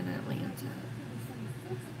be one in Atlanta.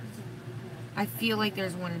 I feel like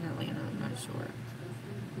there's one in Atlanta. I'm not sure.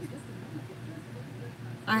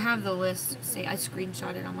 I have the list. Say I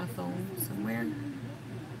screenshot it on my phone somewhere.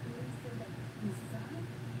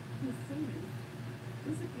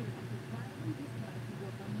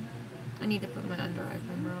 I need to put my under eye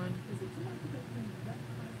primer on.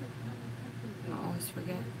 I always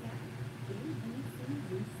forget.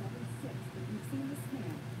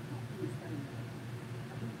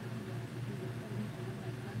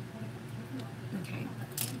 Okay.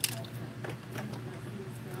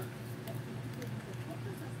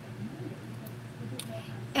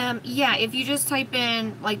 Yeah, if you just type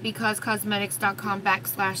in like becausecosmetics.com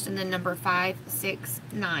 / and then number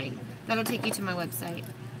 569, that'll take you to my website.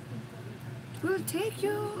 Will take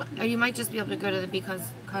you, or you might just be able to go to the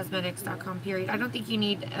becausecosmetics.com period. I don't think you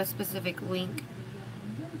need a specific link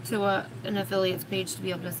to an affiliates page to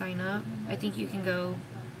be able to sign up. I think you can go.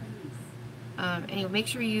 Anyway, make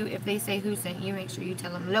sure you, if they say who sent you, make sure you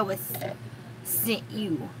tell them Lois sent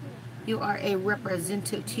you. You are a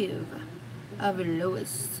representative of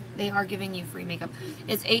Lois. They are giving you free makeup.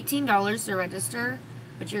 It's $18 to register,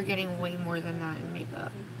 but you're getting way more than that in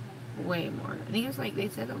makeup. Way more. I think it's like, they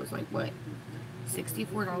said it was like, what,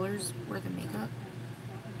 $64 worth of makeup,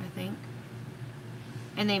 I think.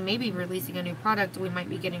 And they may be releasing a new product we might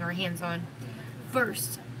be getting our hands on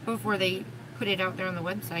first before they put it out there on the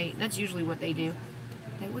website. That's usually what they do.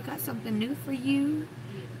 Hey, we got something new for you,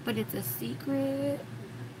 but it's a secret.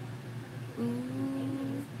 Ooh.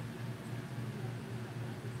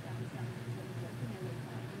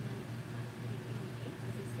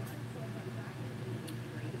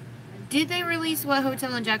 Did they release what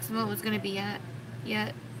hotel in Jacksonville was going to be at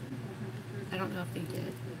yet? I don't know if they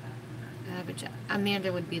did. But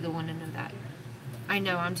Amanda would be the one to know that. I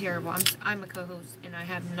know, I'm terrible. I'm a co-host, and I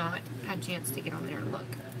have not had a chance to get on there and look.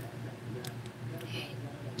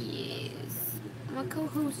 Yes. I'm a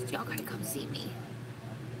co-host. Y'all gotta come see me.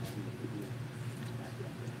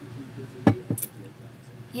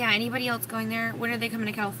 Yeah, anybody else going there? When are they coming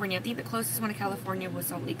to California? I think the closest one to California was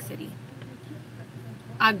Salt Lake City.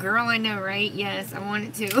 Girl, I know, right? Yes, I want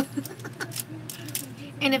it to.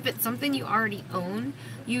 And if it's something you already own,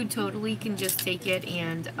 you totally can just take it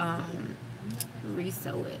and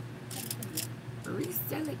resell it.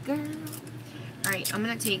 Resell it, girl. Alright, I'm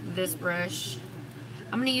going to take this brush.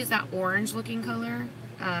 I'm going to use that orange looking color.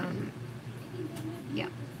 Yeah,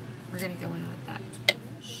 we're going to go in with that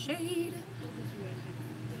shade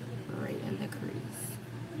right in the crease.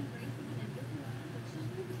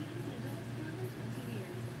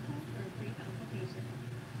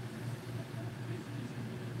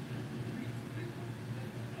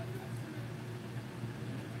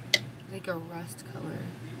 Like a rust color.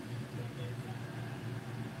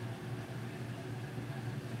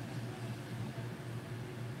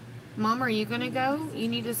 Mom, are you gonna go? You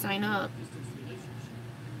need to sign up.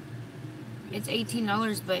 It's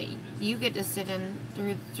 $18, but you get to sit in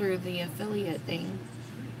through the affiliate thing.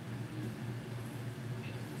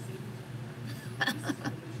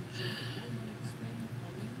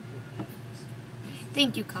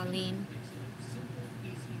 Thank you, Colleen.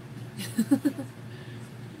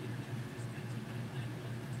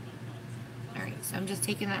 Alright, so I'm just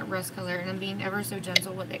taking that rust color and I'm being ever so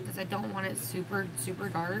gentle with it because I don't want it super, super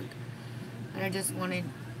dark. But I just wanted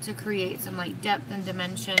to create some like depth and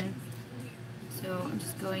dimension. So I'm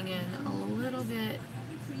just going in a little bit.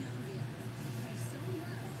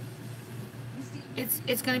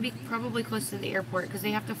 It's going to be probably close to the airport because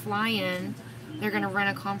they have to fly in. They're going to rent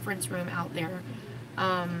a conference room out there.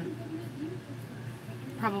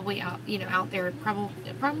 Probably out, out there,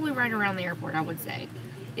 probably right around the airport, I would say.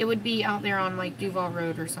 It would be out there on like Duval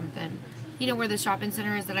Road or something. You know where the shopping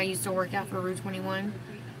center is that I used to work at for Route 21?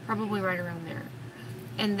 Probably right around there.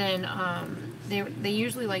 And then they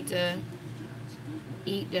usually like to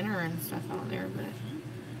eat dinner and stuff out there, but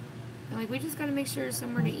they're like, we just got to make sure there's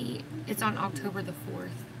somewhere to eat. It's on October the 4th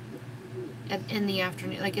in the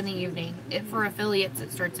afternoon, like in the evening. For affiliates,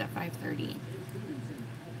 it starts at 5:30.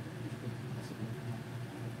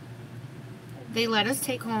 They let us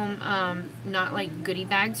take home, not like goodie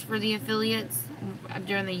bags for the affiliates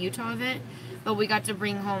during the Utah event, but we got to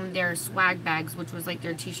bring home their swag bags, which was like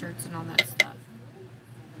their t-shirts and all that stuff.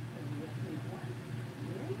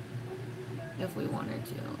 If we wanted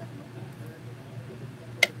to.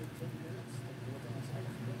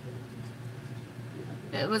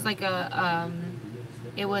 It was like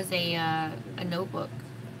it was a notebook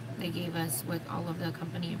they gave us with all of the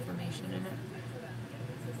company information in it.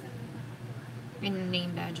 And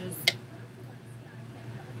name badges.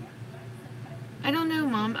 I don't know,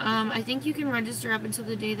 Mom. I think you can register up until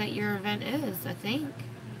the day that your event is, I think.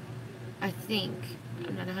 I'm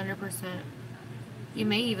not 100%. You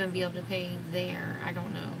may even be able to pay there. I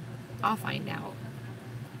don't know. I'll find out.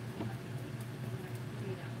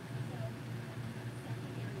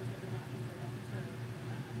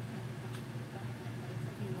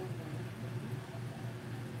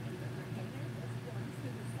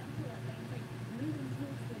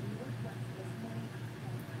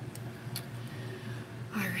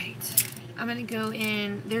 I'm going to go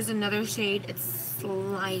in, there's another shade, it's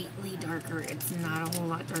slightly darker, it's not a whole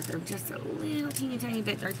lot darker, just a little teeny tiny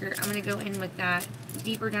bit darker. I'm going to go in with that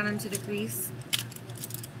deeper down into the crease,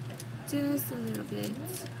 just a little bit, I'm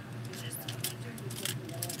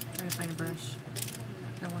trying to find a brush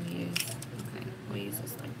I want to use. Okay, we'll use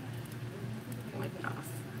this one, wipe it off.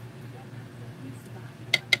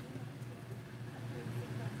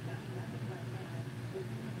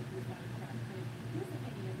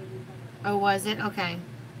 Oh, was it? Okay.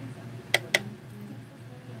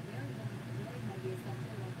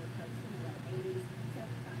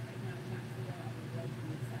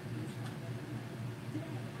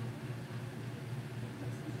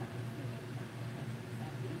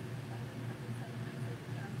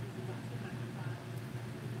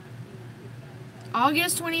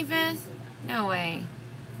 August 25th? No way.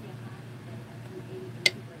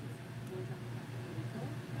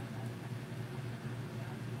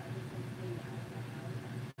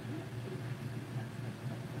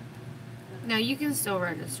 No, you can still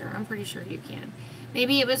register. I'm pretty sure you can.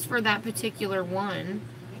 Maybe it was for that particular one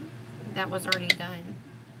that was already done.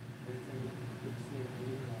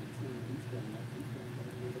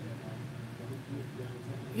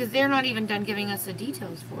 Because they're not even done giving us the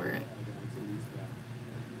details for it.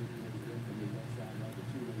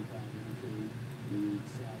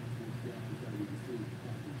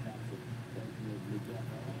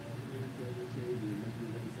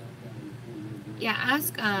 Yeah,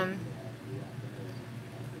 ask,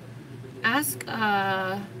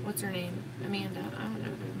 what's her name? Amanda. I don't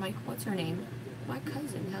know. Mike, what's her name? My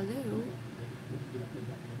cousin. Hello.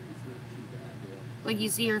 Like, you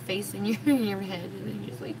see her face in your head, and then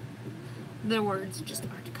just, like, the words just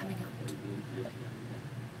aren't coming out.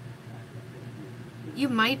 You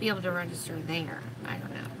might be able to register there. I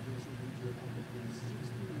don't know.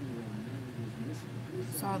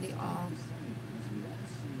 Saw the all.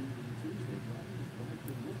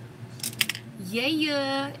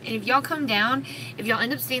 Yeah. And if y'all come down, if y'all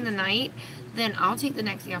end up staying the night, then I'll take the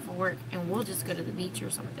next day off of work and we'll just go to the beach or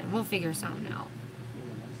something. We'll figure something out.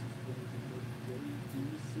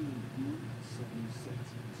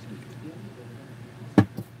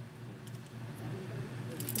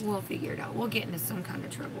 We'll figure it out. We'll get into some kind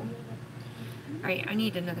of trouble. Alright, I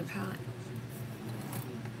need another palette.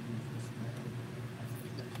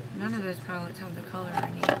 None of those palettes have the color I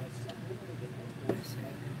need.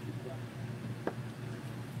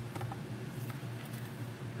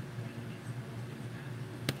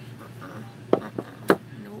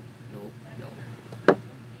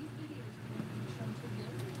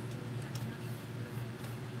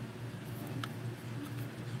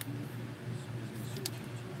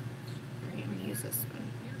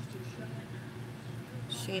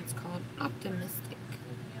 It's called Optimistic.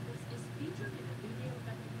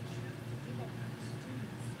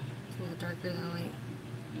 It's a little darker than light.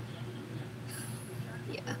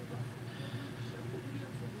 Yeah.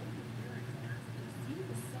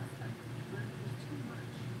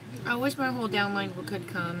 I wish my whole downline could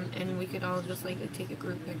come and we could all just like take a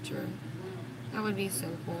group picture. That would be so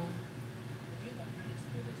cool.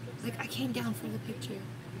 Like, I came down for the picture.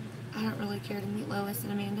 I don't really care to meet Lois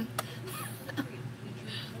and Amanda.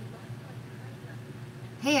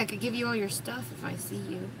 Hey, I could give you all your stuff if I see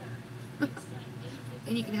you.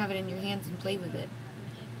 Then you can have it in your hands and play with it.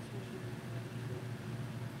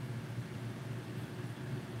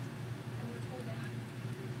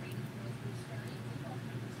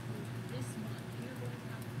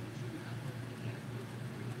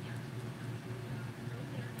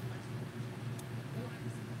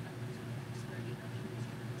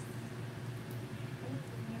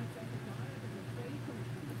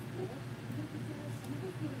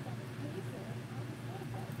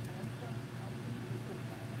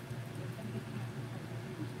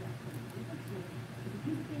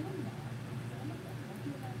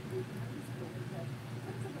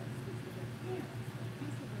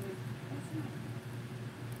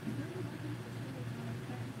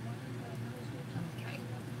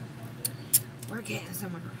 We're getting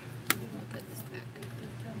somewhere. I'll put this back.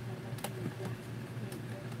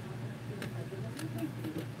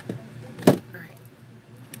 Alright.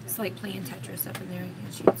 It's like playing Tetris up in there. You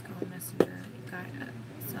can see it's called Messenger. You've got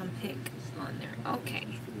some pick on there. Okay.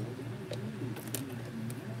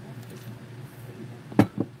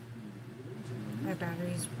 My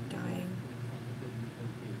battery's dying.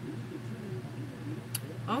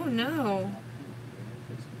 Oh no.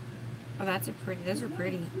 Oh, that's a pretty. Those are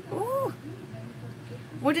pretty. Ooh.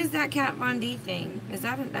 What is that Kat Von D thing? Is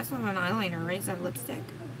that that's not an eyeliner, right? Is that lipstick?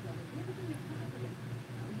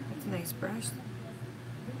 That's a nice brush.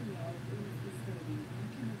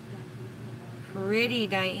 Pretty,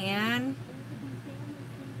 Diane.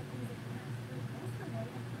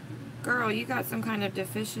 Girl, you got some kind of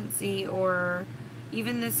deficiency, or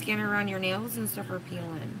even the skin around your nails and stuff are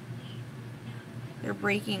peeling. They're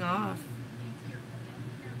breaking off.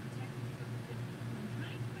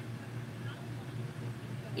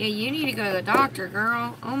 Yeah, you need to go to the doctor,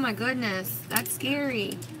 girl. Oh my goodness. That's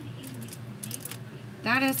scary.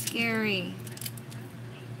 That is scary.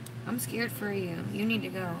 I'm scared for you. You need to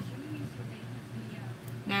go.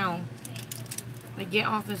 Now. Like, get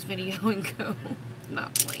off this video and go. I'm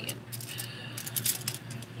not playing.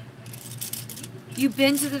 You've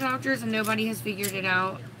been to the doctors and nobody has figured it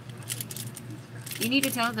out. You need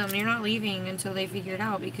to tell them you're not leaving until they figure it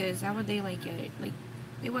out, because how would they like it? Like,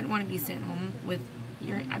 they wouldn't want to be sent home with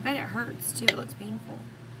your... I bet it hurts too. It looks painful.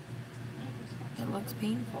 It looks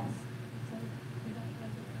painful.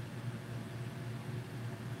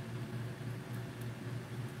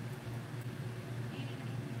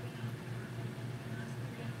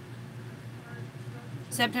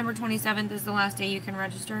 September 27th is the last day you can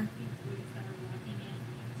register.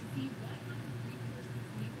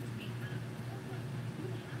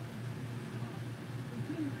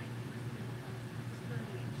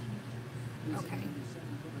 Okay.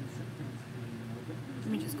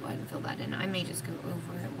 Let me just go ahead and fill that in. I may just go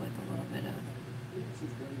over it with a little bit of...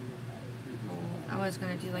 I was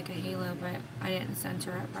going to do like a halo, but I didn't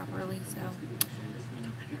center it properly, so...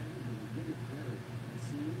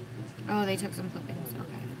 Oh, they took some clippings.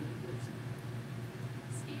 Okay.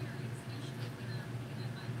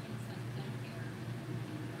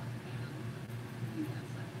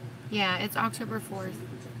 Yeah, it's October 4th.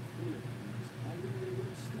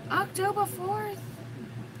 October 4th!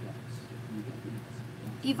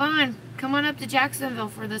 Yvonne, come on up to Jacksonville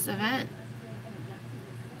for this event.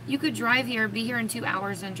 You could drive here, be here in 2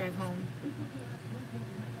 hours, and drive home.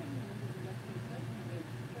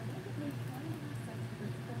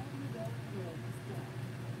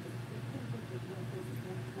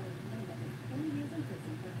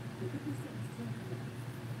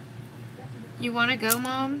 You want to go,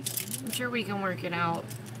 Mom? I'm sure we can work it out.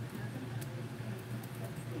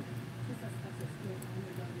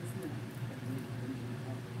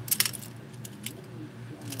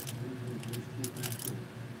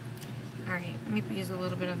 Alright, let me use a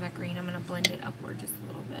little bit of that green. I'm going to blend it upward just a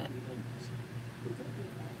little bit.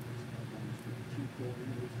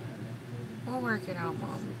 We'll work it out,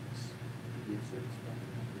 Mom.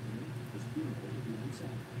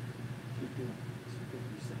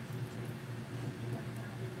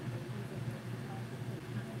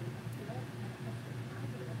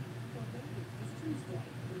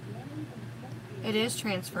 It is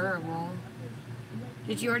transferable.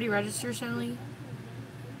 Did you already register, Shelly?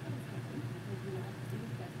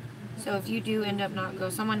 So if you do end up not go,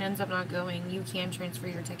 someone ends up not going, you can transfer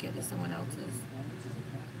your ticket to someone else's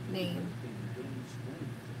name.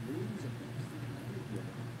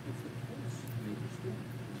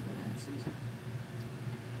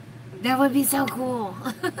 That would be so cool.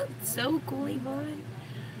 So cool, Yvonne.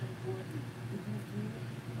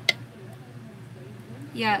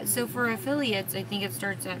 Yeah, so for affiliates, I think it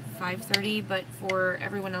starts at 5:30, but for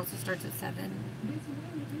everyone else, it starts at 7.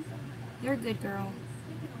 You're a good girl.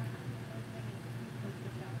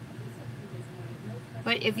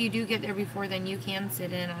 But if you do get there before then, you can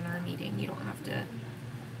sit in on our meeting. You don't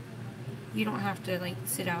have to like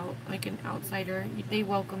sit out like an outsider. They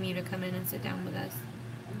welcome you to come in and sit down with us.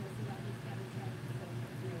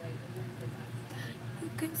 You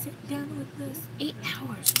can sit down with us. 8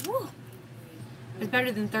 hours. Woo! It's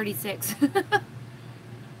better than 36.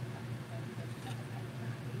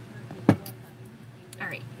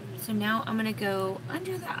 Alright, so now I'm going to go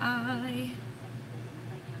under the eye.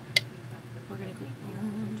 We're going to go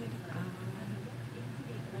under the eye.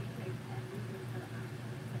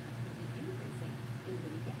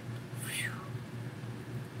 Whew.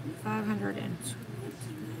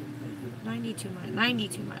 592 miles.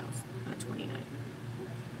 92 miles, not 29.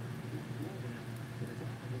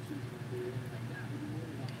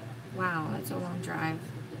 it's a long drive.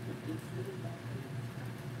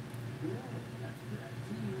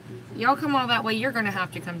 Y'all come all that way, you're going to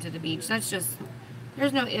have to come to the beach. That's just,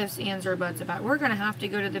 there's no ifs, ands, or buts about it. We're going to have to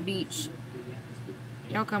go to the beach.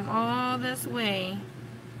 Y'all come all this way,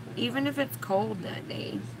 even if it's cold that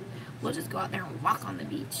day. We'll just go out there and walk on the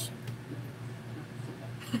beach.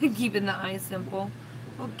 Keeping the eyes simple.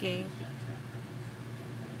 Okay.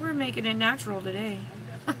 We're making it natural today.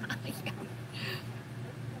 Yeah.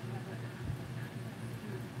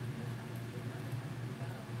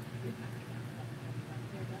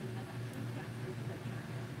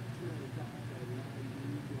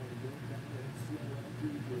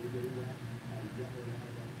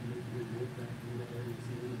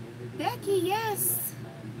 Becky, yes.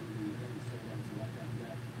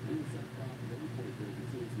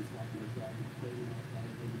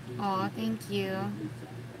 Aw, thank you.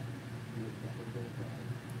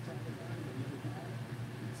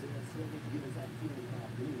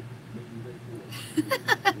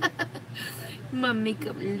 My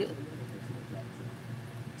makeup look.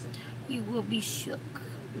 You will be shook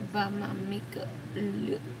by my makeup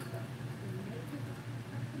look.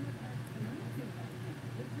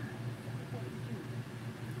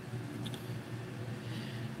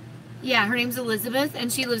 Yeah, her name's Elizabeth,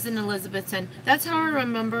 and she lives in Elizabethton. That's how I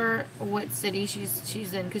remember what city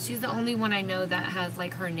she's in, because she's the only one I know that has,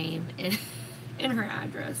 like, her name in her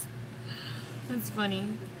address. That's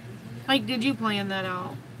funny. Like, did you plan that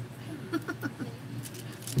out?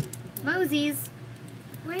 Mosies,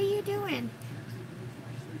 what are you doing?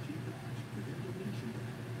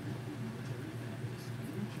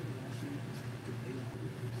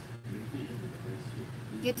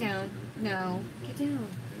 Get down. No, get down.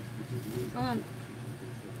 Go on.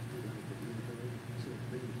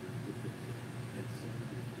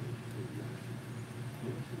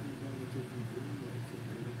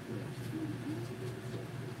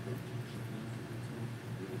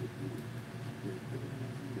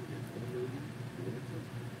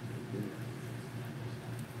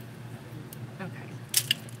 Okay.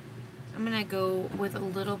 I'm gonna go with a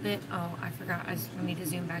little bit. Oh, I forgot. I need to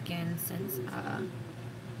zoom back in since my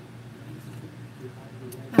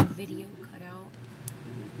video cut out.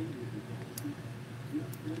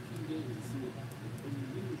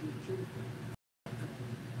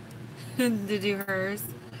 To do hers.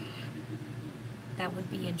 That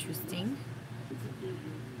would be interesting.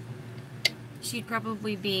 She'd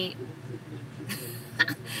probably be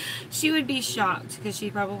she would be shocked because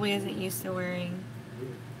she probably isn't used to wearing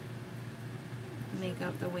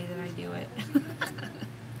makeup the way that I do it.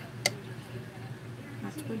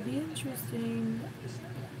 That would be interesting.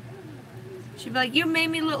 She'd be like, you made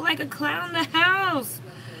me look like a clown in the house.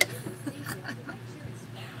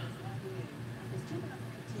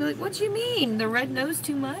 Be like, what you mean? The red nose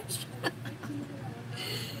too much?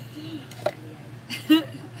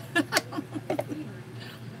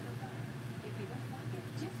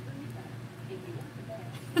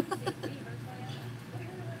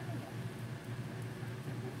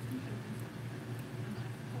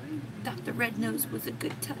 Thought the red nose was a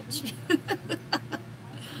good touch.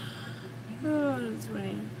 Oh, that's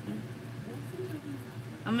funny.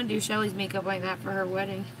 I'm gonna do Shelly's makeup like that for her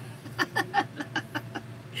wedding.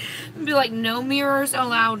 Be like, no mirrors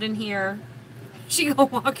allowed in here. She gonna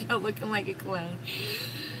walk out looking like a clown.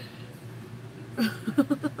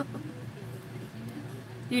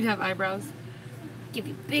 You'd have eyebrows. Give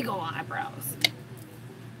you big ol' eyebrows.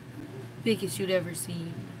 Biggest you'd ever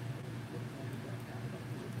seen.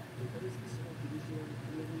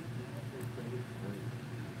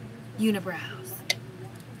 Unibrows.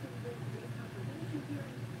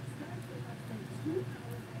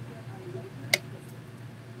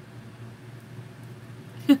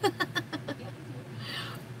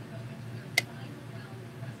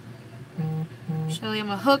 Shelly, I'm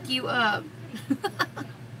gonna hook you up.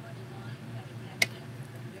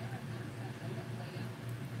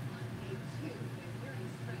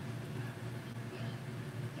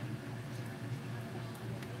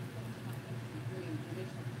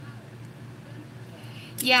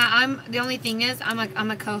 Yeah, the only thing is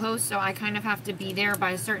I'm a co-host, so I kind of have to be there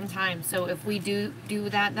by a certain time. So if we do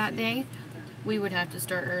that day, we would have to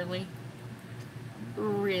start early.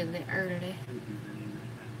 Really early.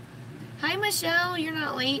 Hi, Michelle. You're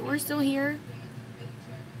not late. We're still here.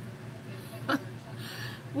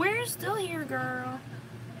 We're still here, girl.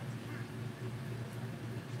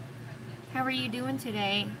 How are you doing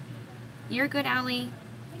today? You're good, Allie.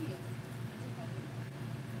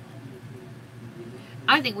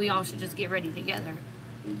 I think we all should just get ready together.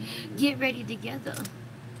 Get ready together.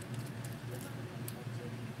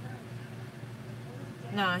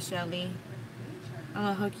 Nah, Shelly. I'm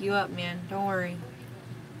gonna hook you up, man. Don't worry.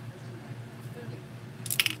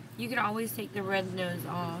 You could always take the red nose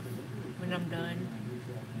off when I'm done.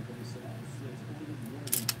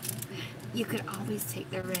 You could always take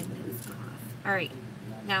the red nose off. Alright,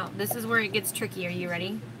 now this is where it gets tricky. Are you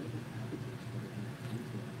ready?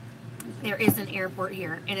 There is an airport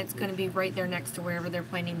here, and it's going to be right there next to wherever they're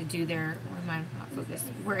planning to do their, or am I not focused?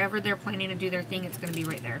 Wherever they're planning to do their thing, it's going to be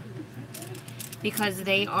right there. Because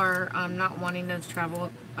they are not wanting to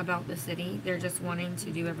travel about the city. They're just wanting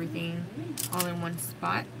to do everything all in one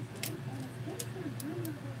spot.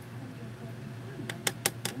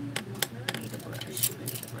 Need a brush,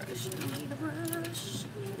 need a brush, need a brush,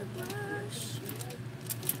 need a brush.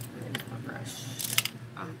 Where's my brush?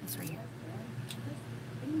 Oh, it's right here.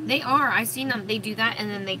 They are. I've seen them. They do that, and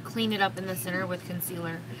then they clean it up in the center with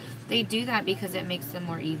concealer. They do that because it makes them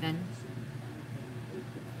more even.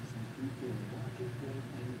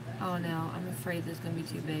 Oh no, I'm afraid this is going to be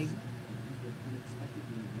too big.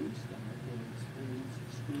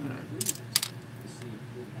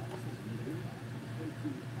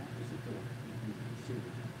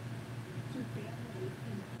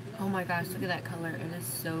 Oh my gosh, look at that color. It is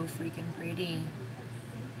so freaking pretty.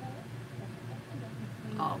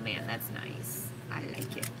 Oh man, that's nice. I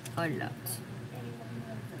like it a lot.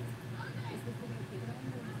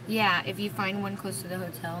 Yeah, if you find one close to the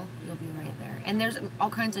hotel, you'll be right there. And there's all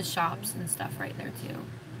kinds of shops and stuff right there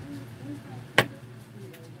too.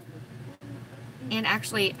 And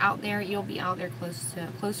actually, out there, you'll be out there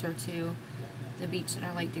closer to the beach that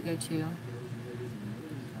I like to go to.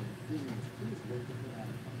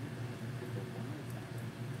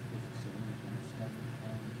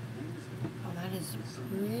 Oh, that is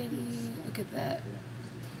pretty. Look at that.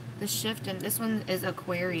 The shift, and this one is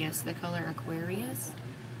Aquarius, the color Aquarius.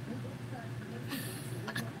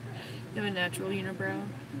 You have a natural unibrow.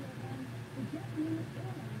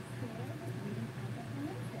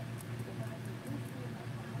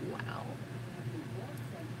 Wow.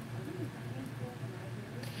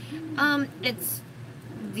 It's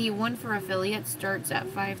the one for affiliate starts at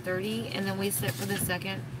 5:30, and then we sit for the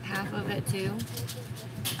second half of it too.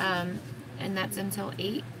 And that's until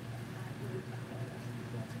 8.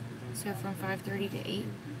 So from 5:30 to 8.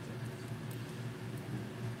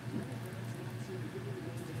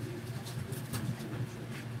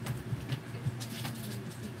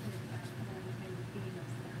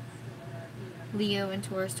 Leo and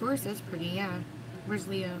Taurus. Taurus is pretty, yeah. Where's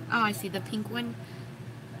Leo? Oh, I see the pink one.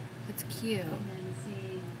 That's cute.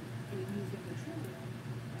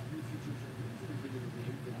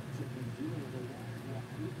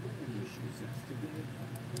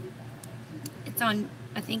 It's on,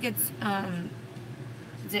 I think it's, I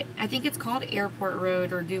think it's called Airport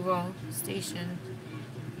Road or Duval Station.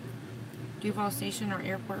 Duval Station or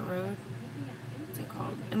Airport Road. What's it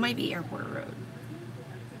called? It might be Airport Road.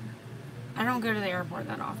 I don't go to the airport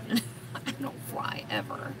that often. I don't fly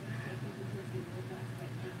ever.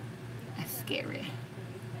 That's scary.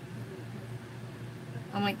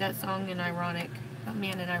 I'm like that song in Ironic. That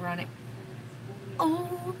man in Ironic.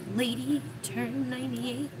 Old lady turned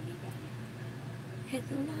 98. Hit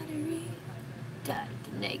the lottery. Died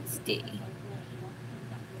the next day.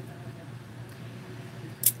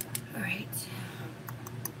 Alright.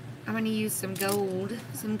 I'm going to use some gold.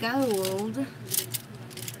 Some gold.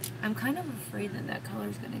 I'm kind of afraid that that color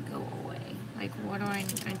is going to go away. Like, what do I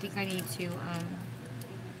think I need to,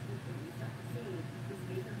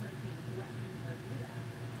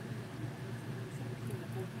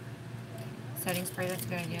 setting spray, that's a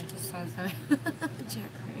good idea. Just saw that.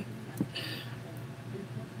 Jack Ray.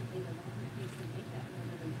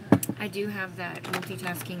 I do have that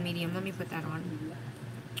multitasking medium. Let me put that on.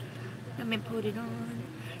 Let me put it on.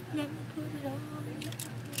 Let me put it on.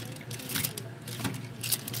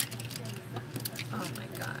 Oh my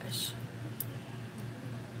gosh.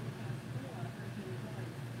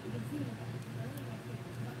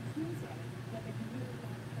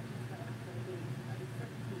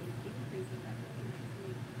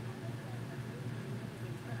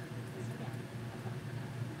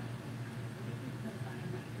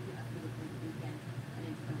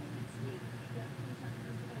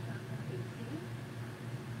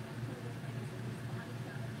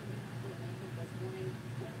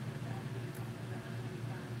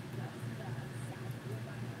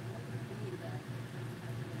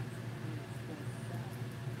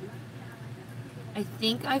 I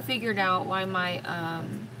think I figured out why my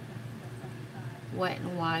Wet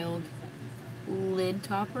n Wild lid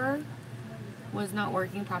topper was not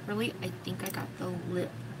working properly. I think I got the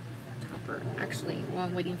lip topper actually while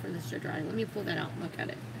I'm waiting for this to dry. Let me pull that out and look at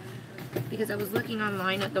it. because I was looking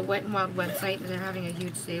online at the Wet n Wild website and they're having a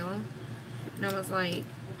huge sale. And I was like,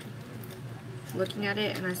 looking at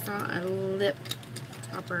it and I saw a lip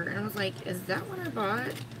topper. And I was like, is that what I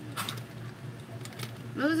bought?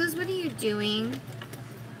 Moses, what are you doing?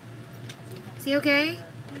 Is he okay?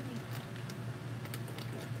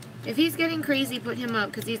 If he's getting crazy, put him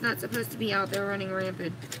up because he's not supposed to be out there running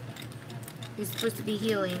rampant. He's supposed to be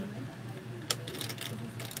healing.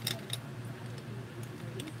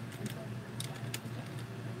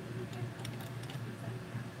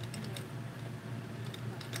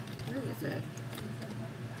 Where is it?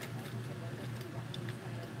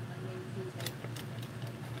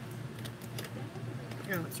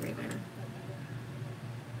 Oh, it's right there.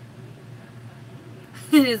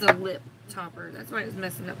 It is a lip topper. That's why it was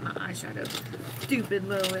messing up my eyeshadow. Stupid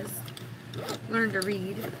Lois. Learn to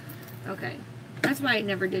read. Okay. That's why it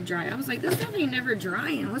never did dry. I was like, this stuff ain't never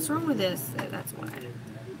drying. What's wrong with this? That's why.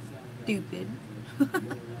 Stupid.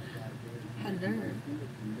 Hello.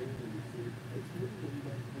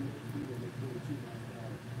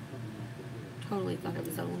 Totally thought it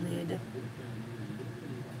was a lid.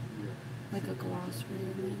 Like a gloss for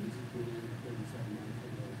your lid.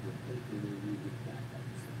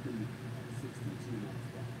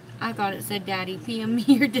 I thought it said daddy. PM me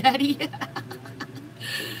your daddy.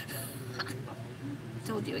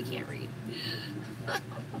 Told you I can't read.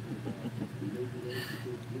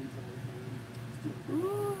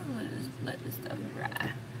 Ooh, let this stuff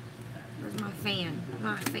dry. Where's my fan?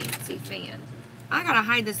 My fancy fan. I gotta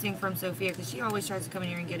hide this thing from Sophia because she always tries to come in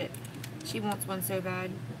here and get it. She wants one so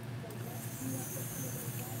bad.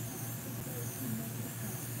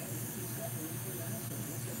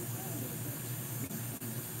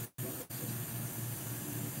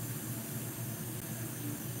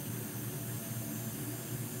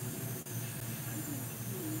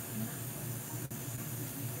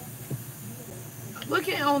 Look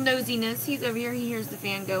at old nosiness. He's over here. He hears the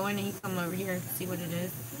fan going, and he come over here to see what it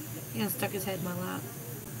is. He stuck his head in my lap.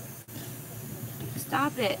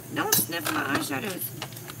 Stop it! Don't sniff my eyeshadows.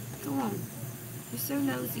 Go on. You're so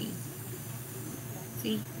nosy.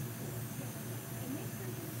 See?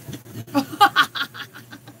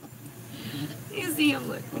 You see him?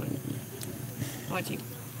 Look. Watch him.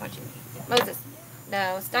 Watch him. Moses.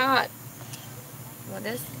 No, stop. You want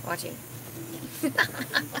this? Watch him.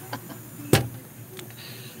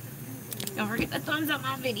 Don't forget to thumbs up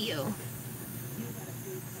my video.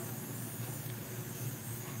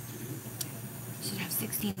 Should have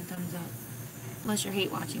 16 thumbs up. Unless you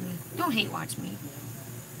hate watching me. Don't hate watch me.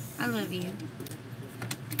 I love you.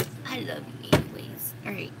 I love you anyways.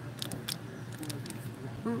 Alright.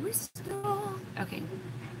 Bristol. Okay.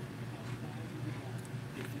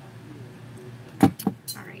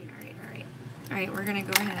 Alright, we're gonna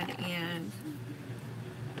go ahead and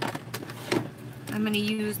I'm gonna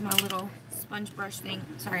use my little sponge brush thing.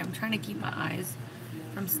 Sorry, I'm trying to keep my eyes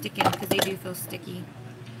from sticking because they do feel sticky.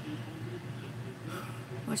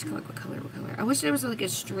 Which color? What color? What color? I wish there was like a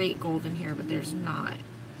straight gold in here, but there's not.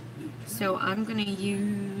 So I'm gonna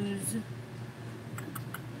use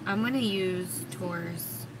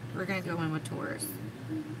Taurus. We're gonna go in with Taurus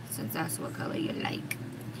since that's what color you like.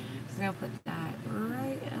 We're gonna put that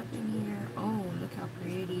right up in here. Oh, look how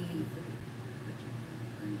pretty.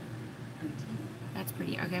 That's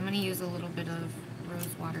pretty. Okay, I'm gonna use a little bit of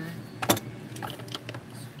rose water.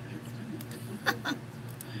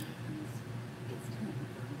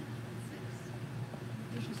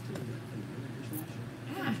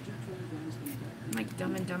 Yeah. I'm like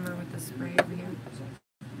Dumb and Dumber with the spray over here.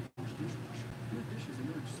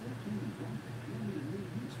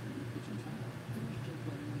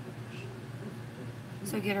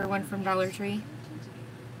 So get her one from Dollar Tree.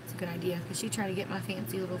 It's a good idea because she tried to get my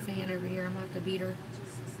fancy little fan over here. I'm gonna have to beat her.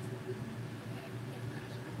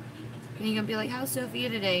 And you're gonna be like, how's Sophia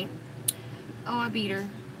today? Oh, I beat her.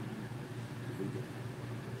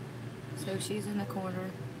 So she's in the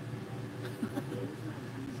corner.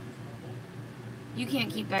 You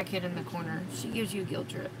can't keep that kid in the corner. She gives you a guilt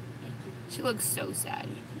trip. She looks so sad.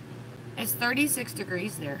 It's 36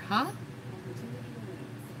 degrees there, huh?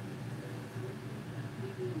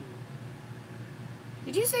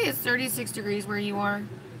 Did you say it's 36 degrees where you are?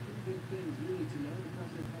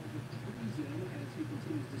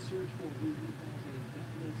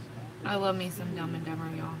 I love me some Dumb and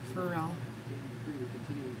Dumber, y'all. For real.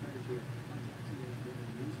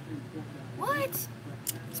 What?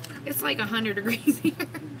 It's like 100 degrees here.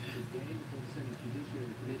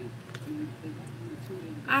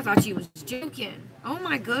 I thought you was joking. Oh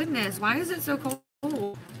my goodness. Why is it so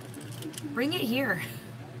cold? Bring it here.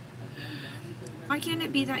 Why can't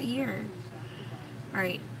it be that here?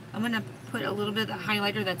 Alright. I'm going to put a little bit of the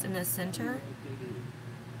highlighter that's in the center.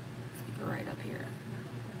 Keep it right up here.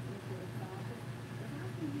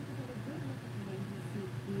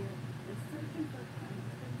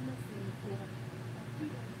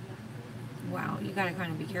 Wow, you gotta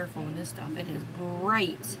kind of be careful with this stuff. It is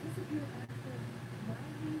bright. It's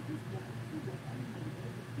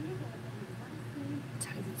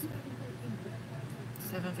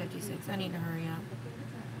 7:56. I need to hurry up.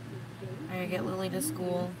 I gotta get Lily to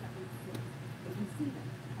school.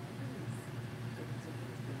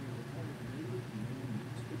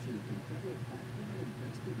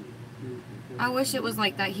 I wish it was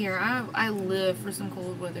like that here. I live for some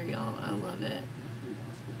cold weather, y'all. I love it.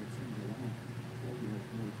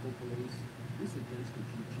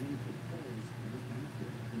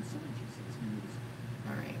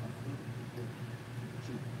 Alright.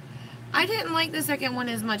 I didn't like the second one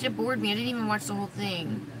as much. It bored me. I didn't even watch the whole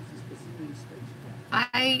thing.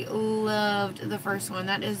 I loved the first one.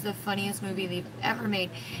 That is the funniest movie they've ever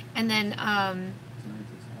made. And then,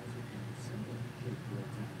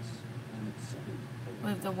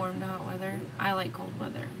 with the warm to hot weather. I like cold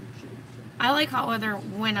weather. I like hot weather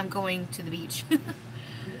when I'm going to the beach.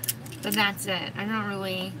 But that's it. I don't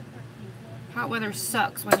really... Hot weather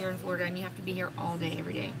sucks when you're in Florida and you have to be here all day,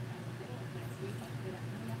 every day.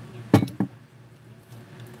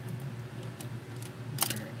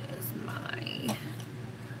 Where is my...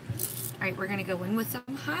 Alright, we're going to go in with some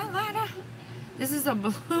highlighter. This is a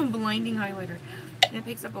blinding highlighter. And it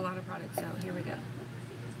picks up a lot of product, so here we go.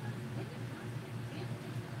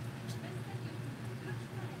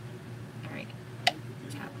 Alright,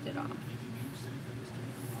 tapped it off.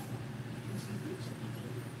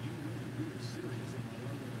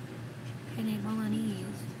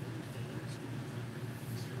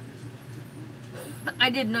 I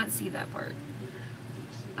did not see that part.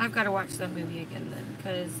 I've got to watch that movie again then,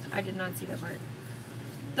 because I did not see that part.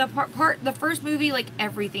 The first movie, like,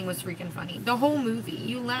 everything was freaking funny. The whole movie.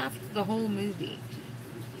 You laughed the whole movie.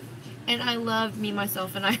 And I loved Me,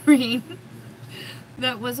 Myself, and Irene.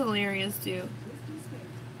 That was hilarious, too.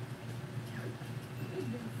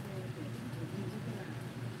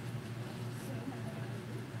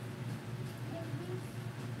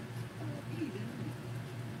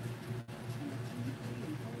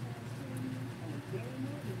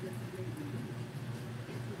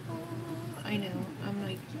 I know, I'm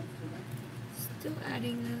like, still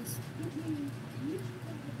adding this.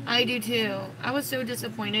 I do too. I was so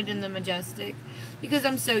disappointed in the Majestic because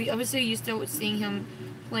I was so used to seeing him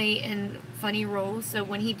play in funny roles. So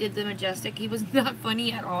when he did the Majestic, he was not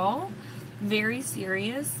funny at all. Very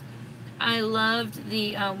serious. I loved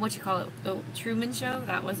the, the Truman Show.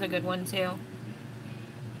 That was a good one too.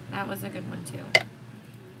 That was a good one too.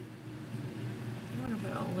 I'm going to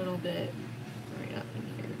put a little bit right up in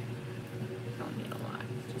here. Don't need a lot,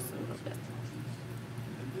 just a little bit.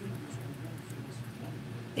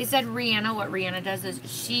 They said Rihanna, what Rihanna does is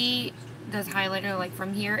she does highlighter like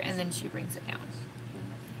from here and then she brings it down.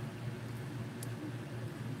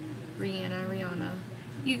 Rihanna.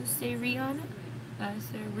 You say Rihanna, I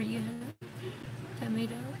say Rihanna.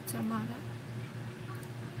 Tomato.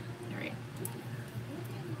 Alright.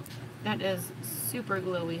 That is super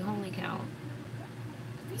glowy, holy cow.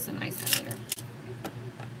 It's a nice highlighter.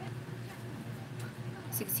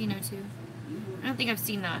 1602. I don't think I've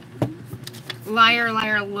seen that. Liar,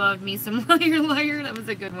 Liar, loved me some Liar, Liar. That was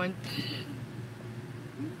a good one.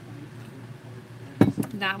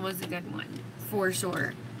 That was a good one. For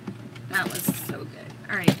sure. That was so good.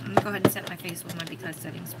 Alright, I'm going to go ahead and set my face with my Because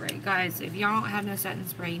setting spray. Guys, if y'all have no setting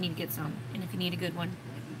spray, you need to get some. And if you need a good one,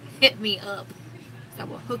 hit me up. That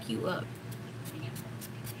will hook you up.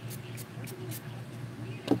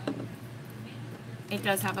 It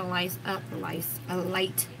does have a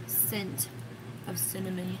light scent of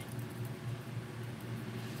cinnamon.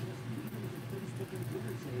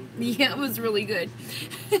 Yeah, it was really good.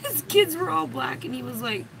 His kids were all black and he was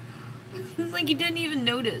like he didn't even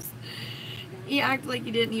notice. He acted like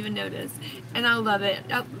he didn't even notice. And I love it.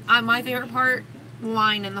 My favorite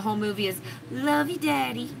line in the whole movie is, "Love you,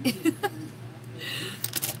 Daddy."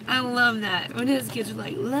 I love that. When his kids were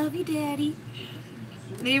like, "Love you, Daddy."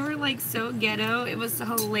 They were like so ghetto. It was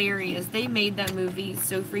hilarious. They made that movie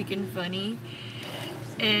so freaking funny.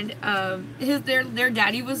 And their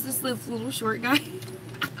daddy was this little short guy.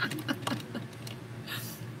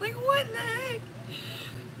 Like, what the heck?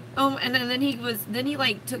 And then he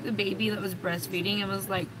like took the baby that was breastfeeding and was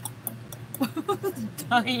like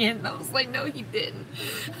dying. I was like, no, he didn't.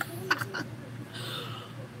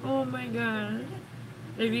 Oh my god.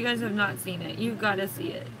 If you guys have not seen it, you've got to see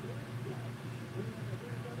it.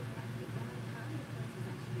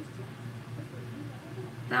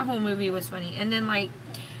 That whole movie was funny. And then, like,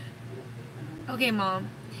 okay, Mom.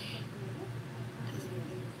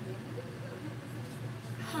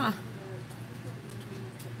 Huh.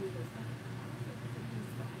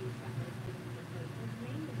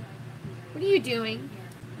 What are you doing?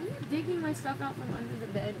 Are you digging my stuff out from under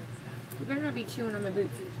the bed? You better not be chewing on my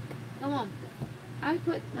boots. Come on. I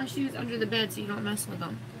put my shoes under the bed so you don't mess with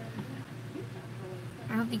them.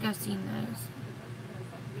 I don't think I've seen those.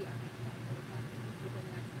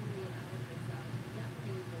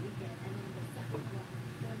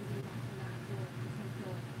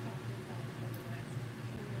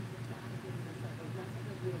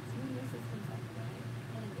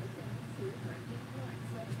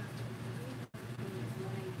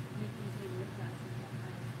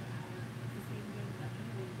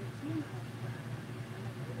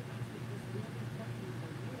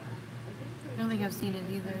 I don't think I've seen it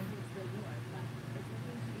either.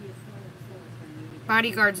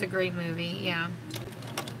 Bodyguard's a great movie, yeah.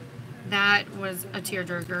 That was a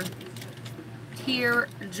tearjerker.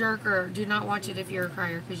 Tearjerker. Do not watch it if you're a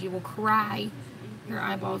crier, because you will cry your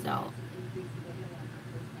eyeballs out.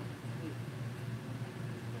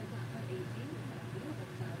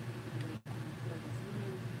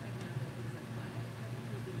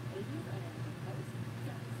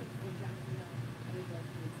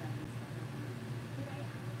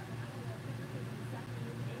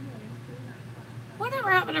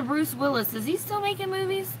 Whatever happened to Bruce Willis? Is he still making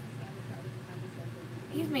movies?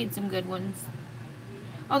 He's made some good ones.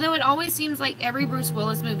 Although it always seems like every Bruce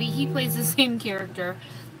Willis movie, he plays the same character.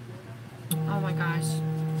 Oh my gosh.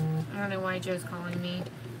 I don't know why Joe's calling me.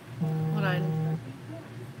 Hold on.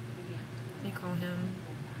 Let me call him.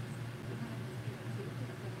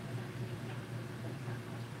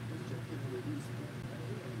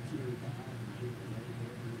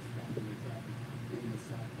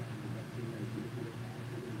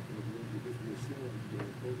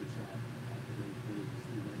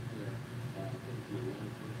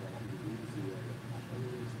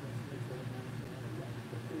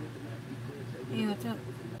 Hey, what's up?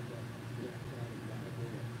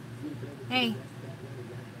 Hey.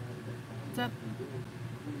 What's up?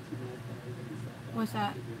 What's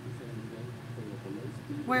that?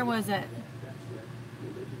 Where was it?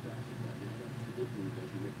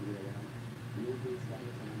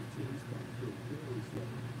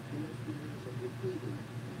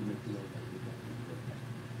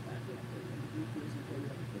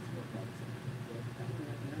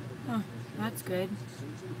 Huh, that's good.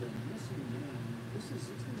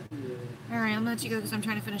 Alright, I'm gonna let you go because I'm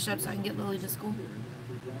trying to finish up so I can get Lily to school.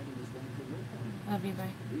 Love you, bye.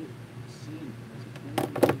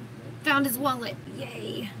 Found his wallet.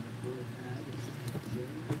 Yay.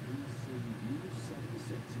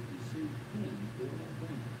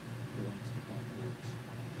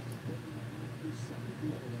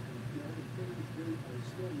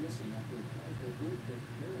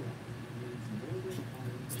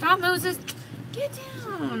 Stop, Moses. Get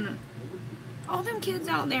down. All them kids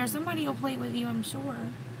out there, somebody will play with you, I'm sure.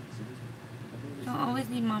 You'll always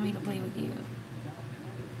need mommy to play with you.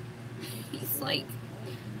 He's like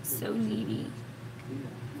so needy.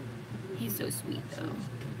 He's so sweet though.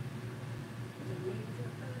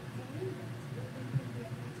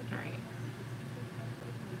 Alright.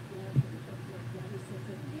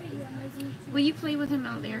 Will you play with him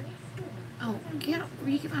out there? Oh, will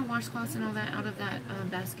you get my washcloths and all that out of that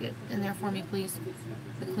basket in there for me, please?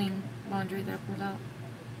 The clean laundry that I pulled out.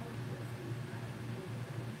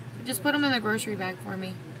 Just put them in the grocery bag for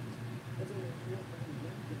me.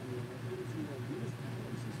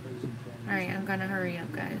 Alright, I'm gonna hurry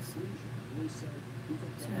up, guys.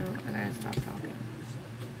 So, I gotta stop talking.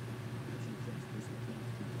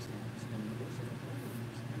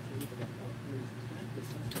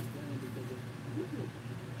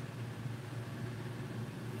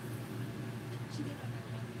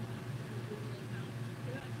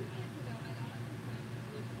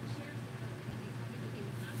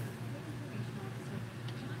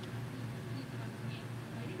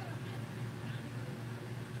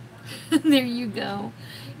 There you go.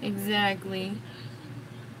 Exactly.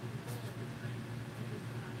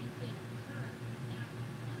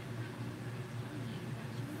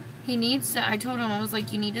 He needs to, I told him, I was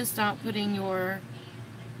like, you need to stop putting your,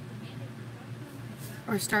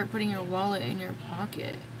 or start putting your wallet in your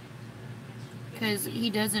pocket. Because he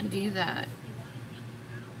doesn't do that.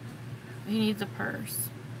 He needs a purse.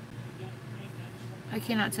 I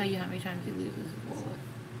cannot tell you how many times he loses his wallet.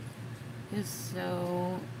 He's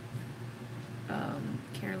so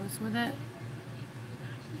careless with it.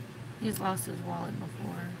 He's lost his wallet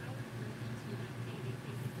before.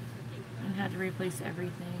 and had to replace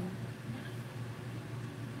everything.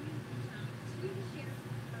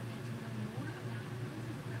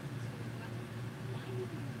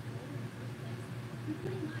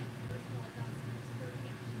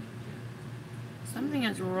 Something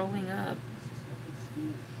is rolling up.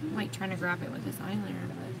 I'm like trying to grab it with this eyeliner,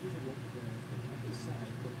 but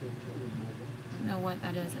I don't know what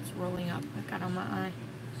that is. It's rolling up. I've got it on my eye.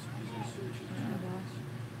 My eyeball.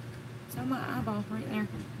 It's on my eyeball right there.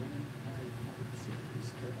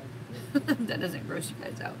 That doesn't gross you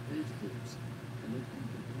guys out.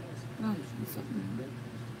 Oh,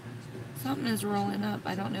 something is rolling up.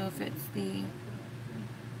 I don't know if it's the...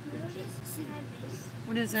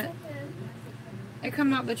 What is it? It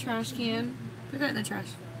come out the trash can. Put that in the trash.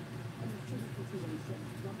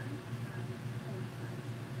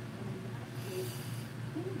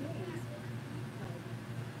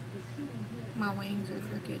 My wings are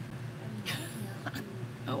crooked.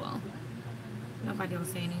 Oh well. Nobody will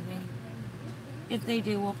say anything. If they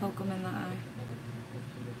do, we'll poke them in the eye.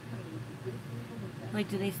 Like,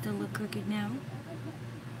 do they still look crooked now?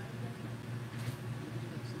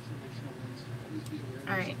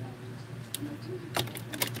 Alright.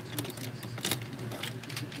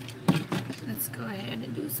 Let's go ahead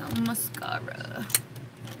and do some mascara.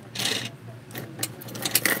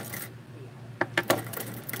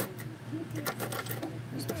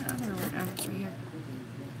 Where's my other one? Oh, it's right here.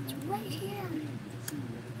 It's right here.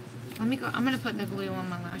 Let me go. I'm gonna put the glue on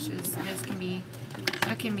my lashes.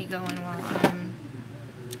 That can be going while I'm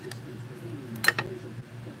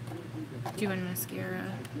doing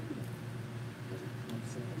mascara.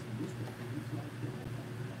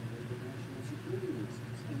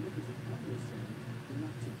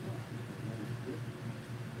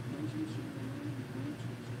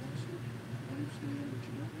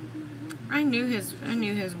 I knew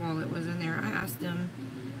his wallet was in there. I asked him.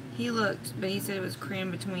 He looked, but he said it was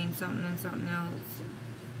crammed between something and something else.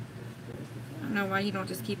 I don't know why you don't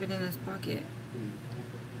just keep it in his pocket.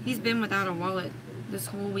 He's been without a wallet this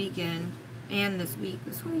whole weekend and this week.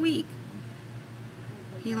 This whole week.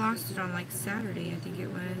 He lost it on like Saturday, I think it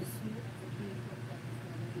was.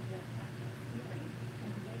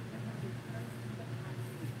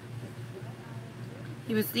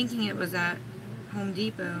 He was thinking it was at Home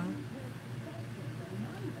Depot.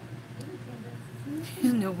 I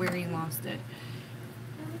don't know where he lost it.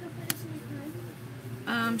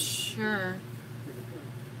 Sure.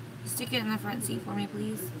 Stick it in the front seat for me,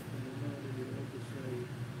 please.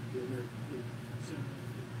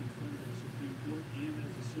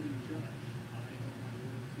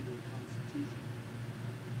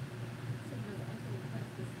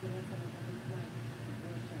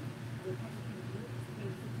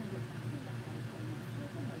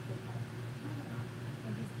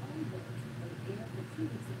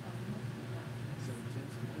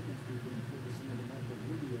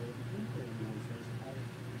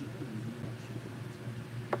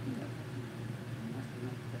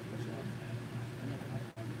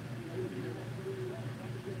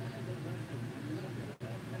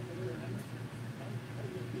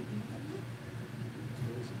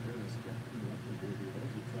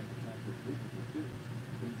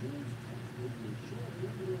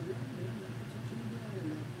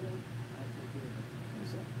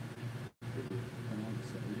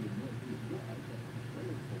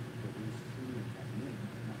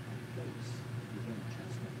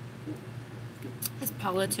 These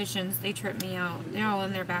politicians, they trip me out. They're all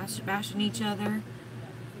in there bashing each other.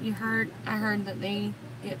 I heard that they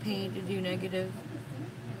get paid to do negative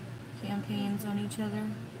campaigns on each other.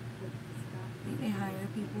 They hire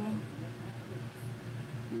people.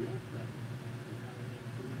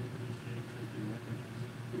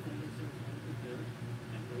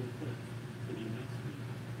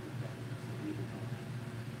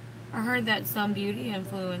 I heard that some beauty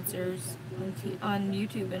influencers on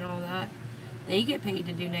YouTube and all that, they get paid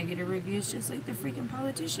to do negative reviews just like the freaking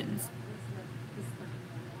politicians.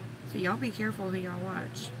 So y'all be careful who y'all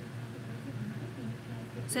watch.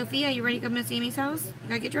 Sophia, you ready to go to Miss Amy's house? You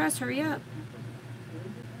gotta get dressed, hurry up.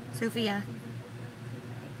 Sophia.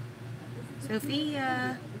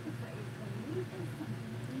 Sophia.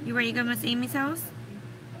 You ready to go to Miss Amy's house?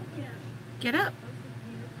 Get up.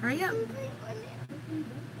 Hurry up.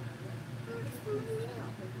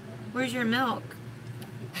 Where's your milk?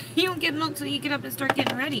 You don't get milk till you get up and start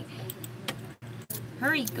getting ready.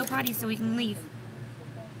 Hurry, go potty so we can leave.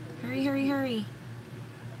 Hurry, hurry, hurry.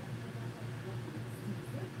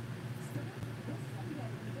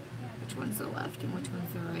 Which one's the left and which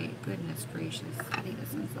one's the right? Goodness gracious. I think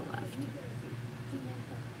this one's the left.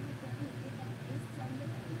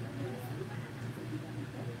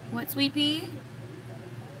 What, sweet pea?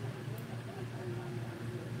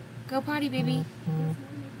 Go potty, baby.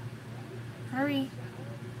 Hurry.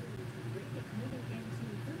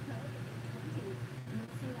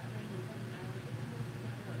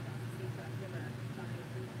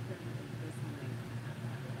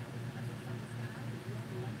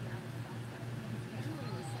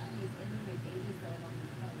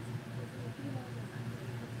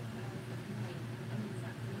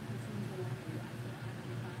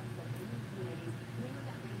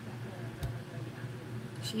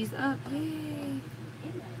 She's up, yay!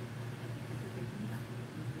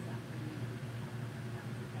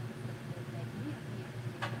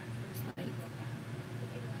 It's like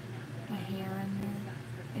a hair in there,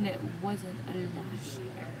 and it wasn't a lash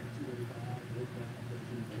hair.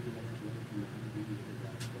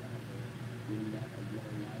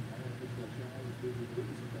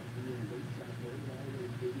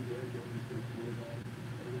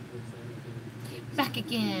 Back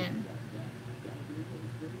again.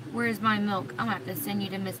 Where's my milk? I'm gonna have to send you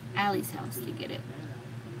to Miss Allie's house to get it.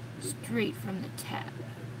 Straight from the tap.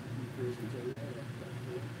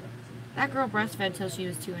 That girl breastfed till she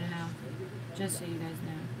was 2.5. Just so you guys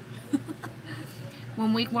know.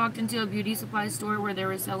 When we walked into a beauty supply store where they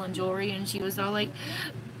were selling jewelry and she was all like,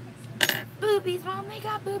 boobies, mom, they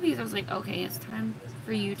got boobies. I was like, okay, it's time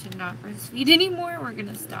for you to not breastfeed anymore. We're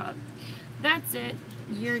gonna stop. That's it.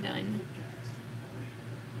 You're done.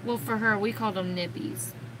 Well, for her, we called them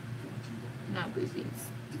nippies. Not boobies.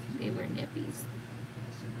 They were nippies.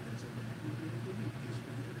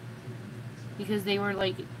 Because they were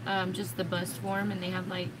like just the bust form and they had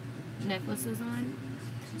like necklaces on.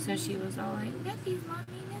 So she was all like, nippies, mommy,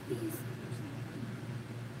 nippies.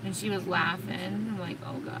 And she was laughing. I'm like,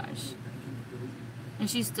 oh gosh. And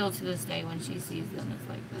she still to this day when she sees them, it's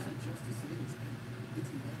like that.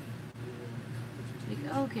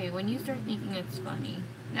 Like, okay, when you start thinking it's funny,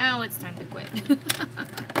 now it's time to quit.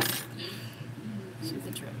 She's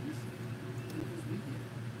a trip.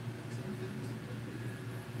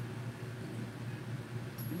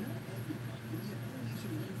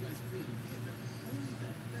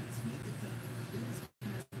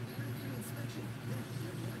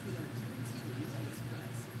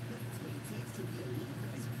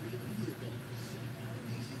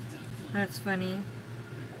 That's funny.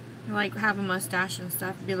 Like, have a mustache and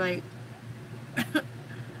stuff. Be like,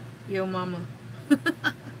 yo, mama.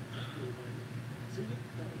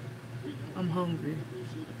 I'm hungry.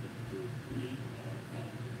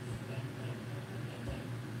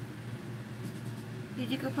 Did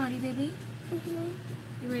you go potty, baby? You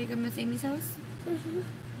ready to go to Miss Amy's house? You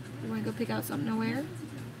want to go pick out something to wear?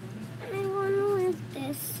 I want to wear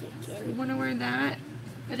this again. You want to wear that?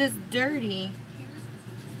 It is dirty.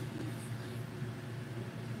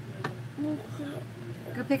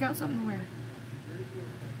 Go pick out something to wear.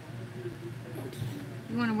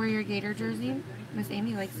 You want to wear your gator jersey? Miss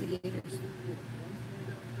Amy likes the gators.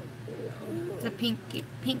 It's a pink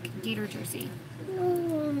gator jersey.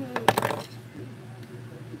 What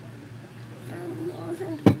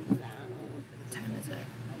time is it?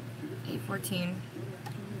 8:14.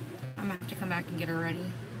 I'm gonna have to come back and get her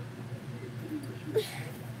ready.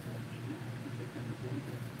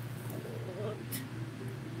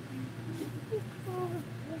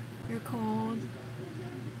 You're cold.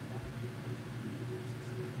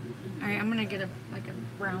 Alright, I'm gonna get a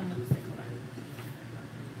brown lipstick.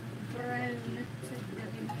 Brown lipstick.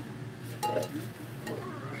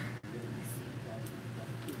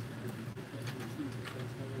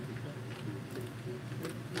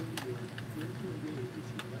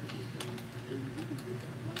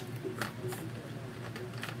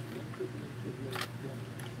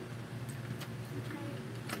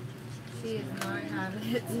 She is not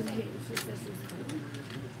having it today. She says she's cold.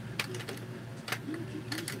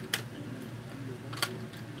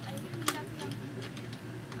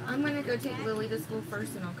 I'm going to go take Lily to school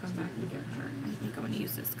first and I'll come back and get her. I think I'm going to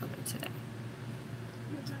use this color today.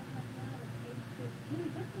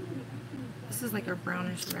 This is like a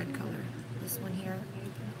brownish red color. This one here.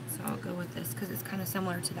 So I'll go with this because it's kind of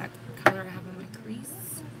similar to that color I have in my crease.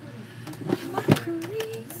 My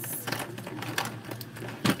crease.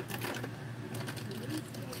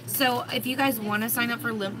 So if you guys want to sign up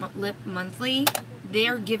for Lip Monthly,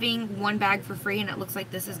 they're giving one bag for free and it looks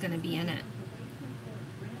like this is going to be in it.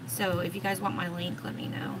 So if you guys want my link, let me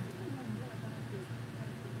know.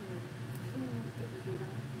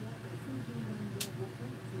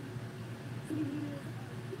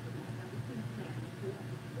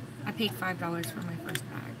 I paid $5 for my first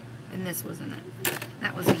bag, and this was in it.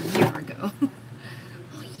 That was a year ago.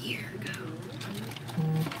 A year ago.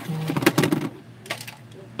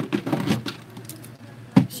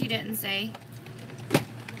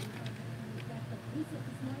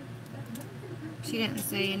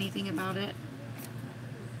 say anything about it.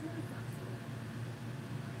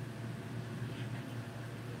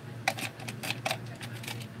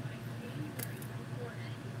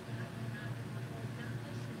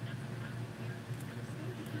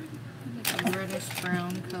 Like a reddish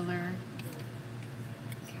brown color.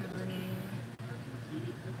 Cabernet.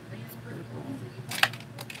 It's purple.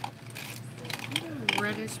 Ooh,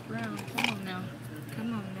 reddish brown. Come on now.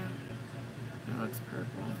 Come on now. That looks purple.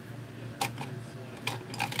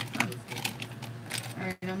 Huh.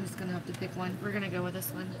 Alright, I'm just gonna have to pick one. We're gonna go with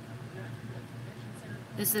this one.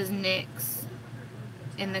 This is NYX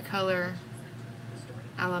in the color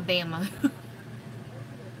Alabama.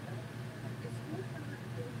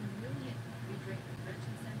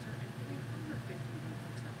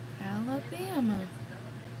 Alabama.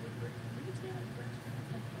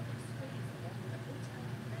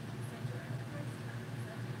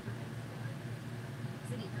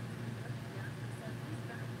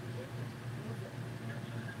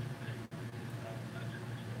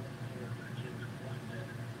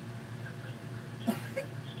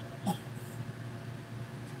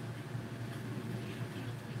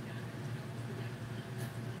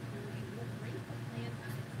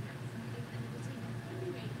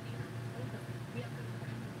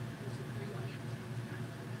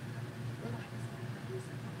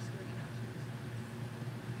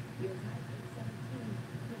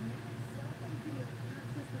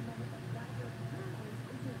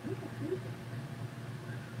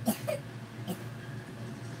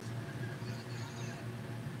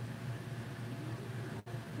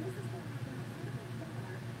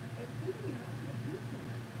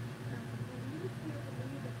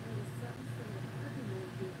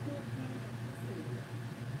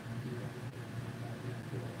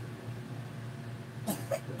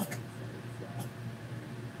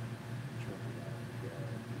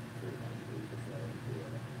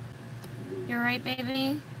 You alright,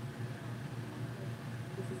 baby?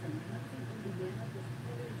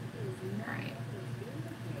 Alright.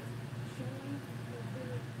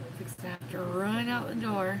 Fixed to have to run out the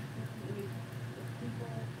door.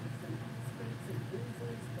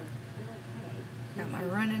 Got my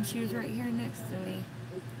running shoes right here next to me.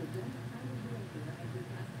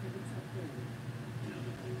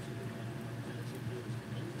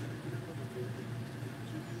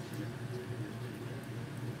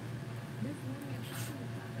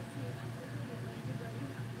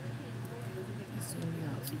 Zoom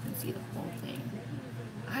out so you can see the whole thing.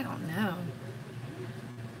 I don't know.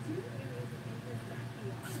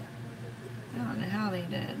 I don't know how they